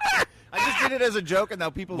 Yeah. I just did it as a joke, and now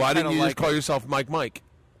people. Why didn't you like just call yourself Mike?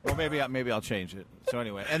 Well, maybe I'll change it. So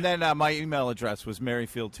anyway, and then my email address was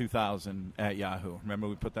Merryfield2000 at Yahoo. Remember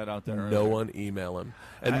we put that out there. No one email him.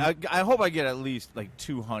 And I hope I get at least like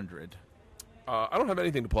 200. I don't have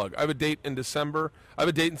anything to plug. I have a date in December. I have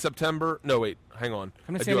a date in September. No, wait, hang on.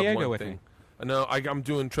 Come to I San do have Diego one with thing. me. No, I'm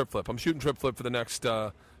doing Trip Flip. I'm shooting Trip Flip for the next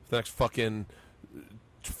fucking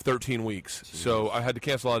 13 weeks. So I had to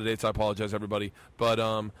cancel a lot of dates. I apologize, everybody. But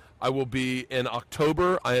I will be in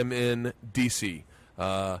October. I am in D.C.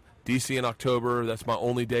 D.C. in October. That's my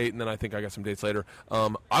only date, and then I think I got some dates later. I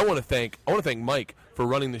want to thank Mike for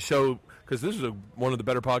running the show, because this is one of the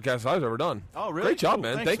better podcasts I've ever done. Oh, really? Great job, Cool.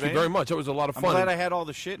 man. Thanks, Thank you man. very much. That was a lot of I'm fun. glad I had all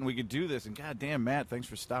the shit and we could do this. And goddamn, Matt, thanks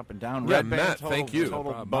for stopping down. Yeah, Redban, Matt, total- thank you. total No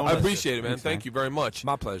problem. bonus. I appreciate it, man. Thanks, Thank man. you very much.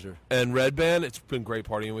 My pleasure. And Redban, it's been great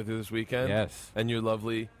partying with you this weekend. Yes. And your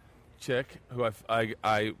lovely chick, who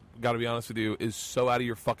I got to be honest with you, is so out of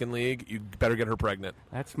your fucking league. You better get her pregnant.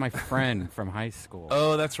 That's my friend from high school.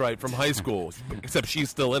 Oh, that's right, from high school. Except she's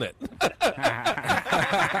still in it.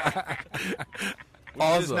 Which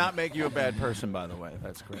does Awesome. not make you a bad person, by the way.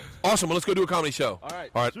 That's great. Awesome. Well, let's go do a comedy show. All right.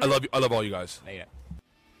 All right. Sweet. I love you. I love all you guys. Later.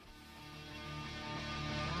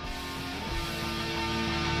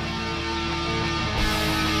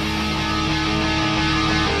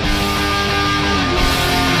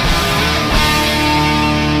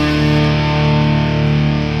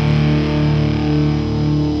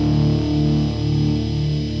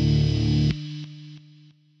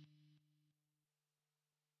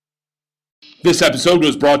 This episode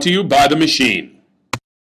was brought to you by The Machine.